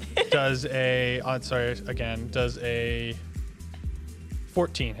 Does a... Does a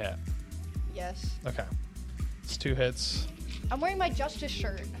 14 hit? Yes. Okay. It's 2 hits. I'm wearing my Justice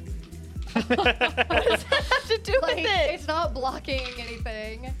shirt. What does that have to do Like, with it? it's not blocking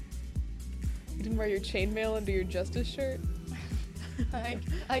anything. You didn't wear your chainmail under your justice shirt?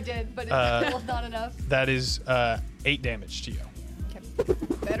 I did, but it's still not enough. That is 8 damage to you. Okay.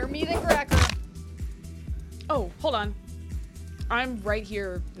 Better me than Cracker. Oh, hold on. I'm right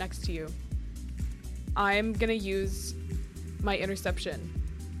here next to you. I'm gonna use my interception.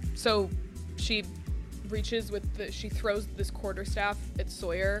 So she reaches with she throws this quarterstaff at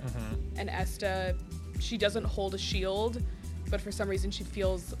Sawyer, and Esta, she doesn't hold a shield, but for some reason she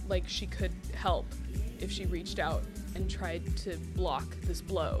feels like she could help if she reached out and tried to block this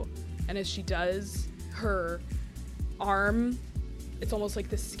blow. And as she does, her arm, it's almost like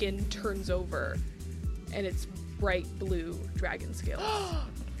the skin turns over and it's bright blue dragon scales.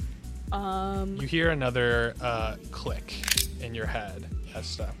 You hear another click in your head,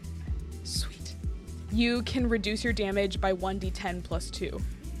 Esta. Sweet. You can reduce your damage by 1d10 plus 2.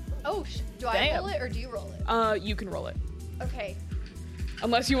 Oh, do I roll it or do you roll it? You can roll it. Okay.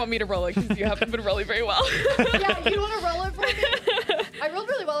 Unless you want me to roll it, because you haven't been rolling very well. Yeah, you want to roll it for me? I rolled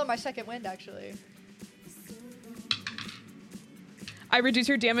really well on my second wind, actually. I reduce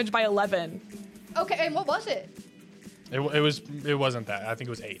your damage by 11. Okay, and what was it? It wasn't that. I think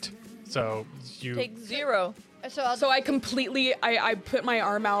it was 8. So you Take 0. So So I completely, I put my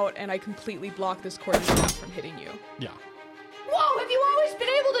arm out and I completely block this quarterstaff from hitting you. yeah. Whoa, have you always been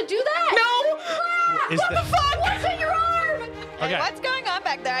able to do that? No! Ah, Is what that- the fuck? What's in your arm? Okay. Hey, what's going on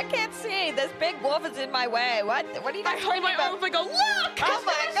back there? I can't see. This big wolf is in my way. What are you I guys hold talking my about? arm up and go, look! Oh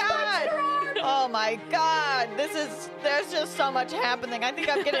my god! Oh my god! There's just so much happening. I think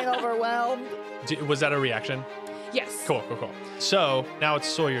I'm getting overwhelmed. Was that a reaction? Yes. Cool. So now it's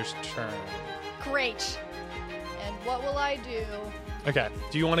Sawyer's turn. Great. And what will I do? Okay.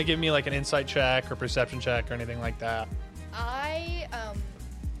 Do you want to give me like an insight check or perception check or anything like that?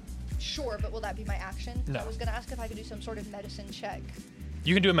 Sure, but will that be my action? No. I was gonna ask if I could do some sort of medicine check.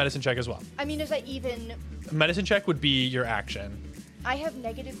 You can do a medicine check as well. I mean, is that even? A medicine check would be your action. I have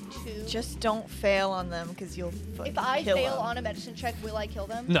 -2. Just don't fail on them, because you'll fucking If I kill fail them. on a medicine check, will I kill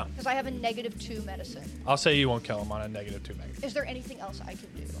them? No. Because I have a -2 medicine. I'll say you won't kill him on a -2 negative. Is there anything else I can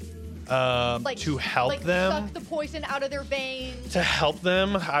do? To help them. Suck the poison out of their veins. To help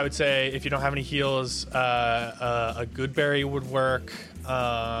them, I would say if you don't have any heals, a good berry would work.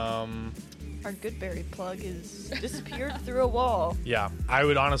 Our Goodberry plug is disappeared through a wall. Yeah, I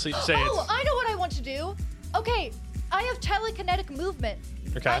would honestly say Oh, it's I know what I want to do. Okay, I have telekinetic movement.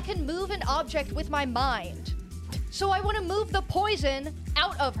 Okay. I can move an object with my mind. So I want to move the poison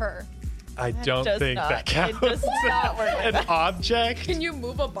out of her. I don't does think not. that counts. It does not work. An object. Can you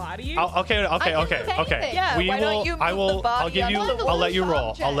move a body? Okay. move anything. Yeah, We why don't will. you I move will. the body I'll give you. onto the I'll let you roll.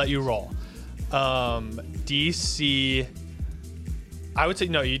 object? I'll let you roll. DC. I would say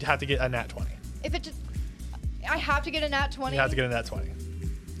no. You'd have to get a nat 20. If it, I have to get a nat 20. You have to get a nat 20.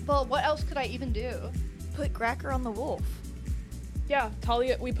 Well, what else could I even do? Put Gracker on the wolf. Yeah,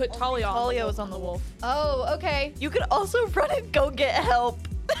 Talia. We put Talia on. Talia was on the wolf. Oh, okay. You could also run and go get help.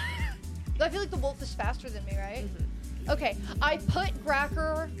 I feel like the wolf is faster than me, right? Okay, I put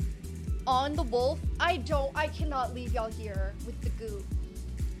Gracker on the wolf. I cannot leave y'all here with the goop.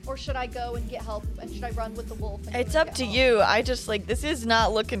 Or should I go and get help? And should I run with the wolf? And go It's and up get to help? you. I just this is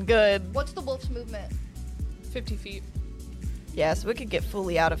not looking good. What's the wolf's movement? 50 feet. Yeah, so we could get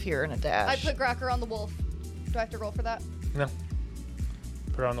fully out of here in a I dash. put Gracker on the wolf. Do I have to roll for that? No.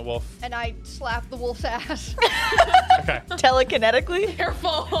 Put her on the wolf. And I slap the wolf's ass. Okay. Telekinetically?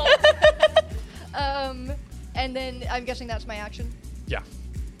 Careful. And then I'm guessing that's my action. Yeah.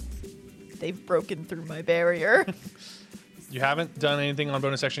 They've broken through my barrier. You haven't done anything on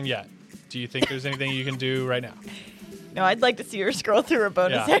bonus action yet. Do you think there's anything you can do right now? No, I'd like to see her scroll through her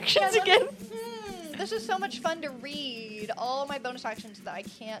bonus Yeah. actions again. This is so much fun to read. All my bonus actions that I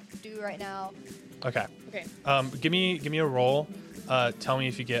can't do right now. Okay. Okay. Give me a roll. Tell me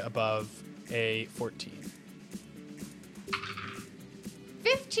if you get above a 14.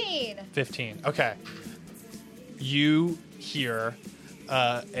 15. Okay. You hear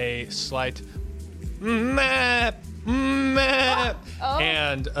a slight map, Oh. and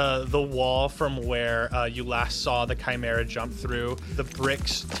and the wall from where you last saw the chimera jump through, the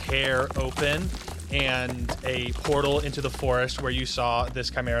bricks tear open, and a portal into the forest where you saw this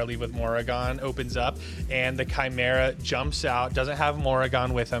chimera leave with Morrigan opens up, and the chimera jumps out, doesn't have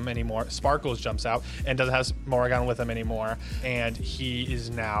Morrigan with him anymore. Sparkles jumps out and doesn't have Morrigan with him anymore, and he is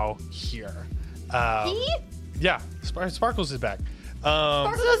now here. He? Yeah, Sparkles is back.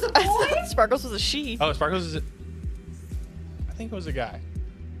 Sparkles was a boy? Sparkles was a she. Oh, Sparkles is. I think it was a guy.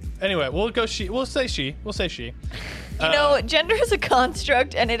 Anyway, we'll go she. We'll say she. We'll say she. You know, gender is a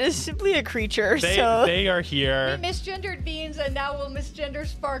construct, and it is simply a creature. They are here. We misgendered Beans, and now we'll misgender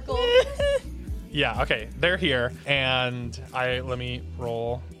Sparkle. Yeah. Okay. They're here, and let me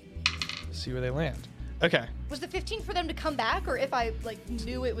roll. See where they land. Okay. Was the 15 for them to come back, or if I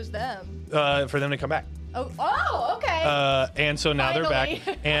knew it was them? For them to come back. Oh, okay. And so now Finally. they're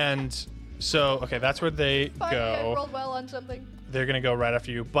back, and so okay, that's where they Finally, I go. rolled well on something. They're gonna go right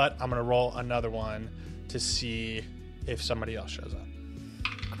after you, but I'm gonna roll another one to see if somebody else shows up.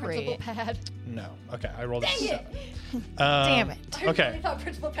 Principal Pad. No. Okay, I rolled a Dang 7. it! Damn it. I Okay. really thought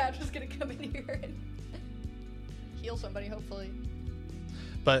Principal Pad was gonna come in here and heal somebody, hopefully.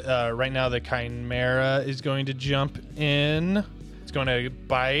 But right now the chimera is going to jump in. It's going to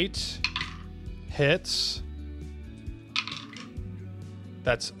bite. Hits.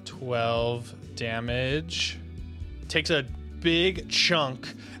 That's 12 damage. Takes a big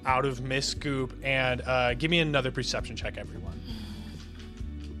chunk out of Miss Goop, and give me another perception check, everyone.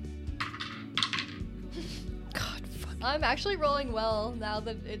 God, fuck. I'm actually rolling well now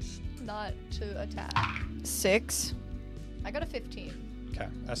that it's not to attack. 6. I got a 15. Okay,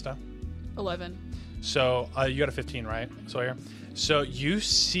 Esta. 11. So you got a 15, right, Sawyer? So you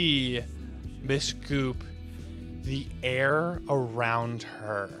see Miss Goop, the air around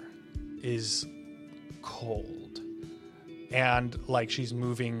her is cold, and she's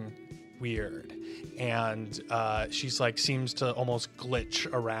moving weird, and she's seems to almost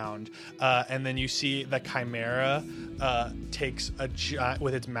glitch around, and then you see the chimera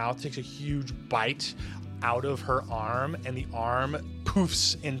with its mouth takes a huge bite out of her arm, and the arm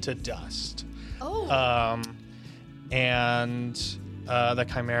poofs into dust. Oh. And the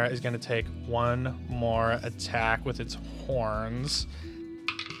chimera is going to take one more attack with its horns.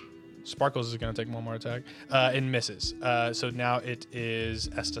 Sparkles is going to take one more attack and misses. So now it is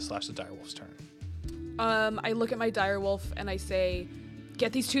Esta / the direwolf's turn. I look at my direwolf and I say,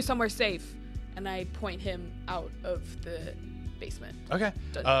 "Get these two somewhere safe," and I point him out of the basement. Okay.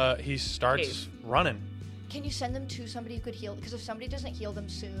 He starts Cave. running. Can you send them to somebody who could heal? Because if somebody doesn't heal them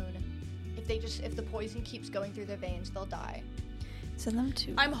soon, if the poison keeps going through their veins, they'll die. Send them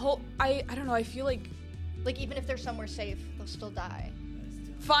to. I don't know. I feel like Even if they're somewhere safe, they'll still die.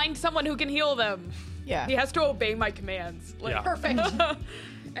 find someone who can heal them. Yeah. He has to obey my commands. Yeah. Perfect.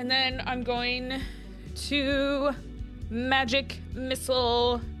 And then I'm going to magic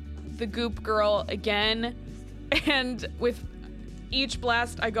missile the goop girl again, and with each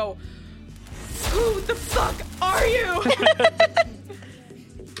blast I go, "Who the fuck are you?"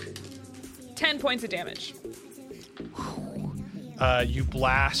 10 points of damage. You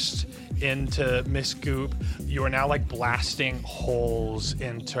blast into Miss Goop. You are now blasting holes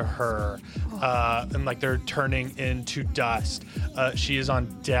into her, and they're turning into dust. She is on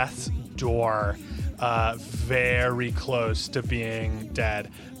death's door, very close to being dead.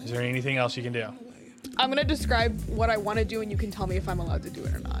 Is there anything else you can do? I'm gonna describe what I want to do, and you can tell me if I'm allowed to do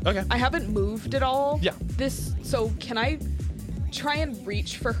it or not. Okay. I haven't moved at all. Yeah. So can I try and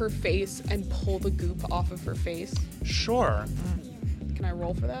reach for her face and pull the goop off of her face? Sure. Can I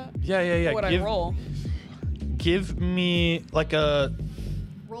roll for that? Yeah. What would I roll? Give me a.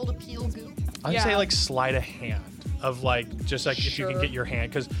 Roll to peel goop. I'd Yeah. say sleight of hand of if you can Sure. get your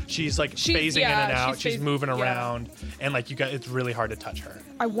hand, because she's phasing in and out. She's moving yeah. around, and it's really hard to touch her.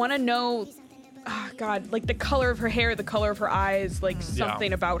 I want to know, God, the color of her hair, the color of her eyes,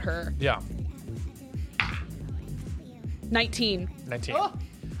 something about her. Yeah. 19. 19. Oh.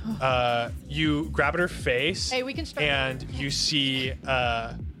 You grab at her face. Hey, we can start. And you see,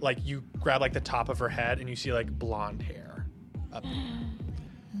 you grab the top of her head, and you see blonde hair up.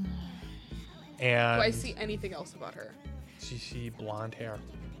 And Do I see anything else about her? you see blonde hair.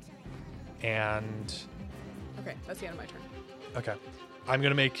 And Okay, that's the end of my turn. okay, I'm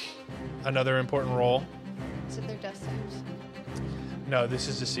gonna make another important roll. Is it their death saves? No, this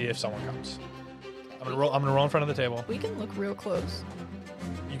is to see if someone comes. I'm gonna roll in front of the table. We can look real close.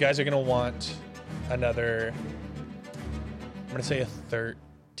 You guys are gonna want another. I'm gonna say a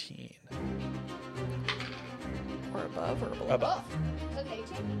 13. Or above or below. Above. Oh, is that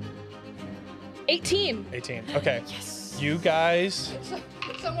 18? 18. 18. Okay. Yes. You guys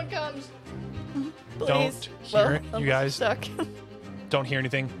Someone comes. don't hear I'm you guys stuck. don't hear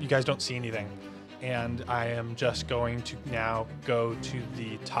anything. You guys don't see anything. And I am just going to now go to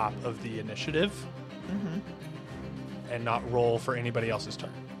the top of the initiative and not roll for anybody else's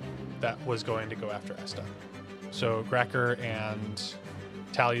turn. That was going to go after Esta. So Gracker and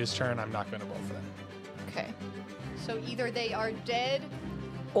Talia's turn, I'm not going to roll for them. Okay. So either they are dead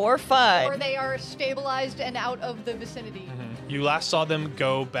Or fine. or they are stabilized and out of the vicinity. You last saw them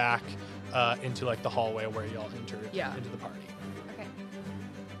go back into like the hallway where y'all entered Yeah. into the party.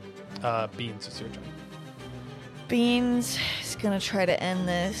 Okay. Beans, it's your turn. Beans is gonna try to end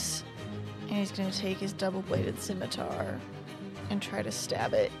this, and he's gonna take his double-bladed scimitar and try to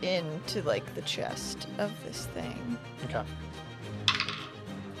stab it into like the chest of this thing Okay.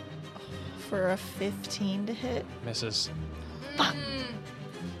 for a 15 to hit. Misses.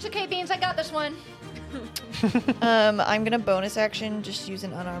 It's okay, Beans. I got this one. I'm gonna bonus action just use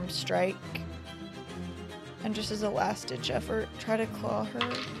an unarmed strike, and just as a last-ditch effort, try to claw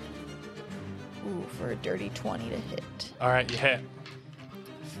her. Ooh, for a dirty 20 to hit All right, you hit.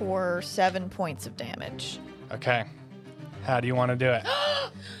 for 7 points of damage. Okay. How do you want to do it?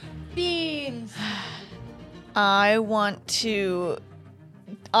 Beans.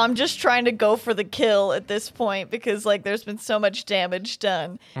 I'm just trying to go for the kill at this point because like there's been so much damage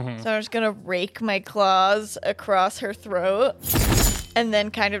done. So I'm just gonna rake my claws across her throat and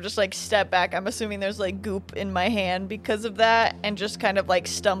then kind of just like step back. I'm assuming there's like goop in my hand because of that, and just kind of like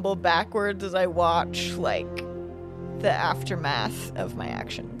stumble backwards as I watch like the aftermath of my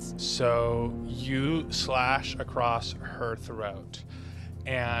actions. So you slash across her throat,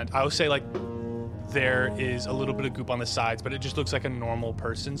 and I would say like there is a little bit of goop on the sides, but it just looks like a normal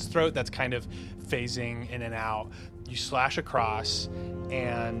person's throat that's kind of phasing in and out. You slash across,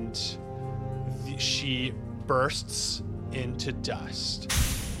 and she bursts into dust,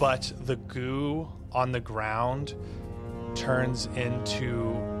 but the goo on the ground turns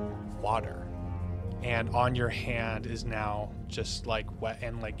into water, and on your hand is now just like wet,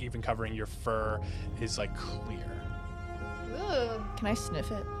 and like even covering your fur is like clear. Ugh. Can I sniff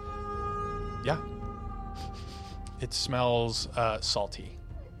it? Yeah. It smells salty.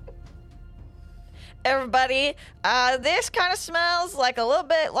 Everybody, this kind of smells like a little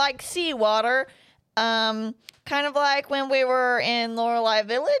bit like seawater. Kind of like when we were in Lorelei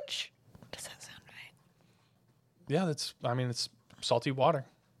Village. Does that sound right? Yeah, it's salty water.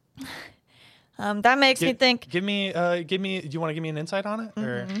 That makes me think. Give me do you want to give me an insight on it?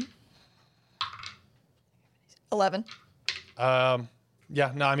 Or 11.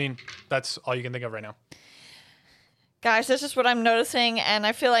 Yeah, no, I mean that's all you can think of right now. Guys, this is what I'm noticing, and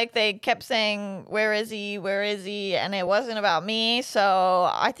I feel like they kept saying, where is he, and it wasn't about me, so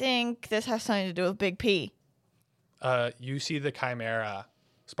I think this has something to do with Big P. You see the chimera,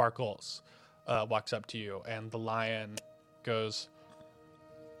 Sparkles, walks up to you, and the lion goes,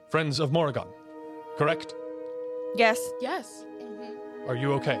 "Friends of Morrigan, correct? Yes. Yes. Are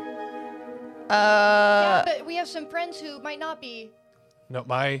you okay?" Yeah, but we have some friends who might not be. No,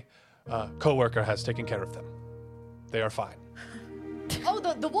 my coworker has taken care of them. They are fine. Oh,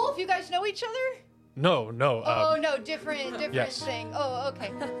 the wolf. You guys know each other? No. Oh no, different yes. thing. Oh,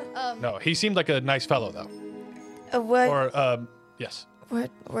 okay. No, he seemed like a nice fellow, though. What? Or, yes.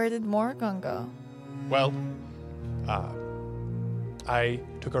 Where did Morgan go? Well, I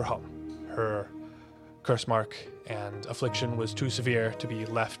took her home. Her curse mark and affliction was too severe to be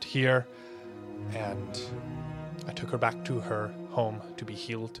left here, and I took her back to her home to be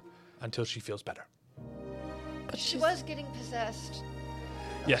healed until she feels better. But she was getting possessed.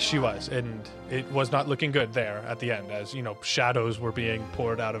 Yes, she was, and it was not looking good there at the end, as, you know, shadows were being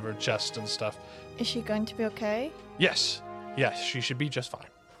poured out of her chest and stuff. Is she going to be okay? Yes, she should be just fine.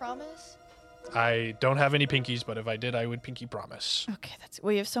 Promise? I don't have any pinkies, but if I did, I would pinky promise. Okay,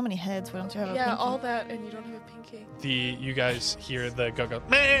 well, you have so many heads. Why don't you have a Yeah, pinky? all that, and you don't have a pinky. You guys hear the go,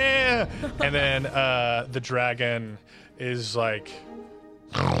 "Meh!" And then the dragon is like,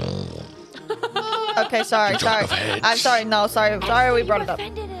 Okay, sorry. drop of heads. I'm sorry. No, sorry we brought it up.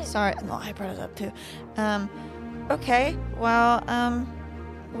 offended it. Sorry, no, I brought it up too. Okay, well,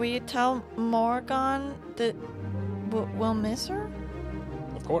 will you tell Morgan that we'll miss her?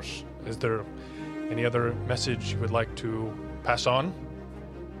 of course. Is there any other message you would like to pass on?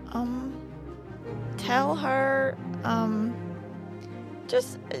 Tell her,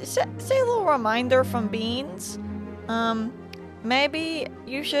 just say a little reminder from Beans. Maybe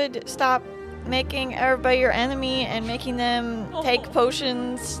you should stop making everybody your enemy and making them take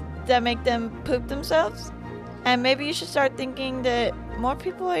potions that make them poop themselves. And maybe you should start thinking that more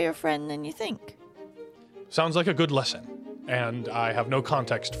people are your friend than you think. Sounds like a good lesson, and I have no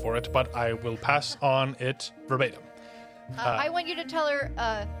context for it, but I will pass on it verbatim. I want you to tell her,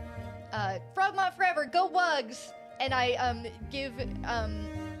 Frogmont forever, go Wugs! And I give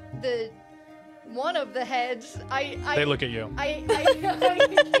the one of the heads. They look at you. I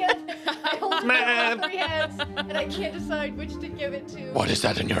can't. I hold all 3 heads, and I can't decide which to give it to. What is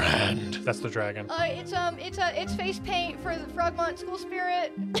that in your hand? That's the dragon. It's face paint for the Frogmont school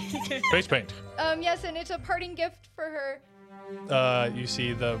spirit. Face paint. Yes, and it's a parting gift for her. You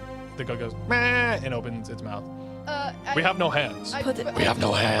see the goat goes meh, and opens its mouth. We have no hands. We have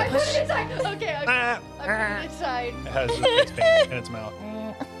no I hands. put it inside. Okay, I put it inside. It has the face paint in its mouth.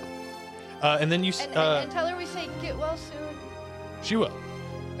 And then you And tell her we say get well soon. she will,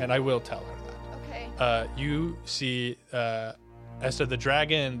 and I will tell her that. Okay. You see, Esther, the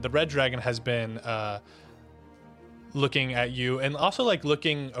dragon, the red dragon has been looking at you and also like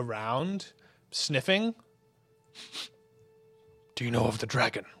looking around, sniffing. Do you know of the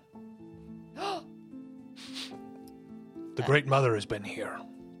dragon? The Great Mother has been here.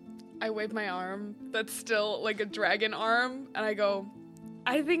 I wave my arm that's still like a dragon arm, and I go,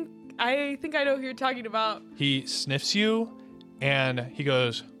 I think I know who you're talking about. He sniffs you, and he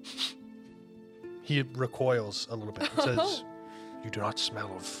goes. He recoils a little bit. He says, "You do not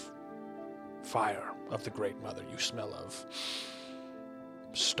smell of fire of the Great Mother. You smell of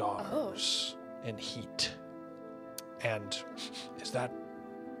stars and heat. And is that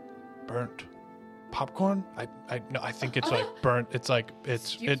burnt popcorn? I think it's like burnt. It's like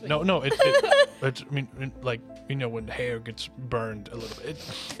it's Excuse me. It's I mean like when hair gets burned a little bit.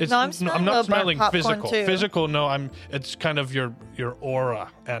 It's No, I'm smelling I'm a not burnt smelling popcorn, physical. too. Physical, no. It's kind of your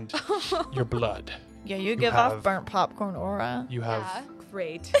aura and your blood. Yeah, you give have- off burnt popcorn aura. You have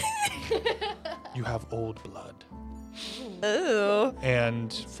Great. you have old blood. Ooh.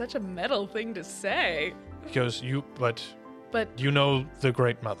 And Such a metal thing to say. he goes, but But you know the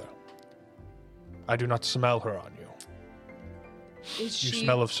Great Mother. I do not smell her on you. is You she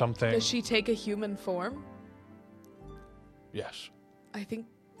smell of something. does she take a human form? Yes. I think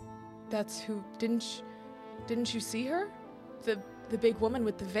that's who didn't you see her? The big woman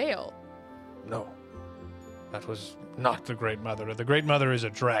with the veil. No. That was not the Great Mother. The Great Mother is a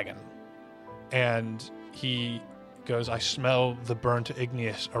dragon. And he goes, I smell the burnt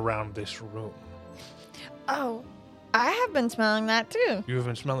igneous around this room. Oh, I have been smelling that too. You have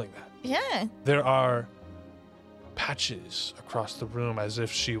been smelling that. Yeah. There are patches across the room as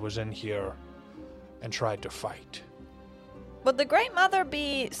if she was in here and tried to fight. Would the Great Mother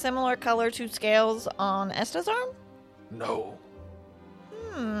be similar color to scales on Esta's arm? No.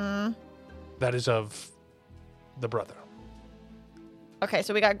 That is of the brother. Okay,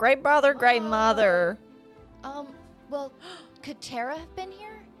 so we got Great Brother, Great Mother. Well, could Tara have been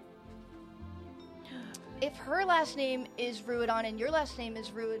here? If her last name is Ruidon and your last name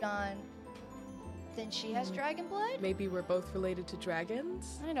is Ruidon, then she has dragon blood? Maybe we're both related to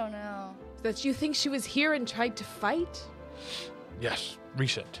dragons? I don't know. That you think she was here and tried to fight? Yes,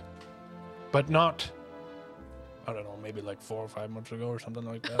 recent. But not, I don't know, maybe like 4 or 5 months ago or something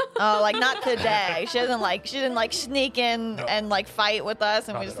like that. Oh, like not today. She didn't sneak in No. and like fight with us,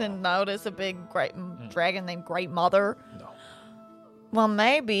 and Not we at just didn't notice a big great dragon named Great Mother. No. Well,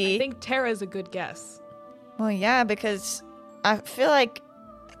 maybe. I think Tara's a good guess. Well, yeah, because I feel like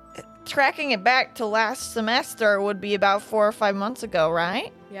tracking it back to last semester would be about 4 or 5 months ago,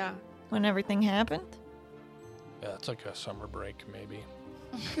 right? Yeah. When everything happened. Yeah, it's like a summer break, maybe.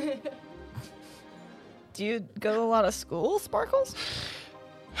 Do you go to a lot of school, Sparkles?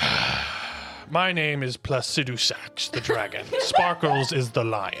 My name is Placidusax, the dragon. Sparkles is the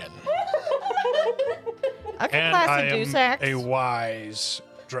lion. Okay, And I am Placidusax. a wise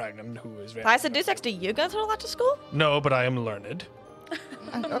dragon who is very... Placidusax, do you go to a lot of school? No, but I am learned.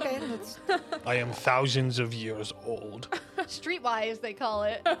 Okay, that's... I am thousands of years old. Streetwise, they call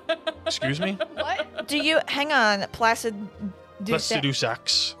it. Excuse me? What? Do you... Hang on, Placidusax.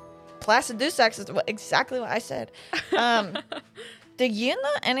 Placidusax. Placidusax is exactly what I said. Do you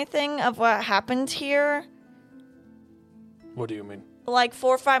know anything of what happened here? What do you mean? Like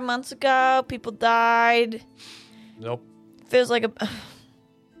 4 or 5 months ago, people died. Nope. Feels like a...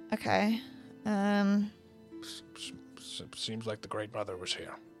 Okay. Seems like the Great Mother was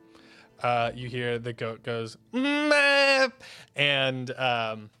here. You hear the goat goes, "Meh," and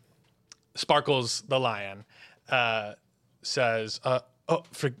Sparkles the lion says,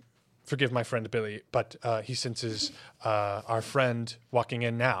 forgive my friend Billy, but he senses our friend walking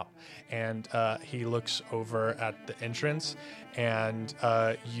in now. And he looks over at the entrance, and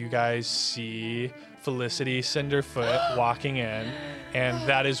you guys see Felicity Cinderfoot walking in, and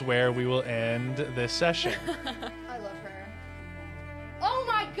that is where we will end this session. I love her. Oh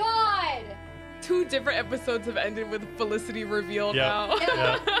my god! 2 different episodes have ended with Felicity revealed now.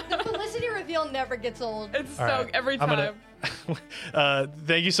 The Felicity reveal never gets old. It's All so right. every I'm time.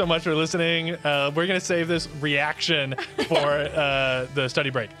 Thank you so much for listening. We're going to save this reaction for the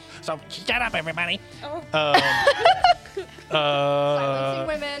study break. So shut up, everybody. Silencing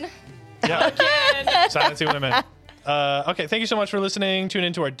women. Yeah. Silencing women. Okay, thank you so much for listening. Tune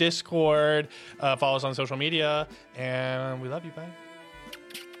into our Discord. Follow us on social media. And we love you. Bye.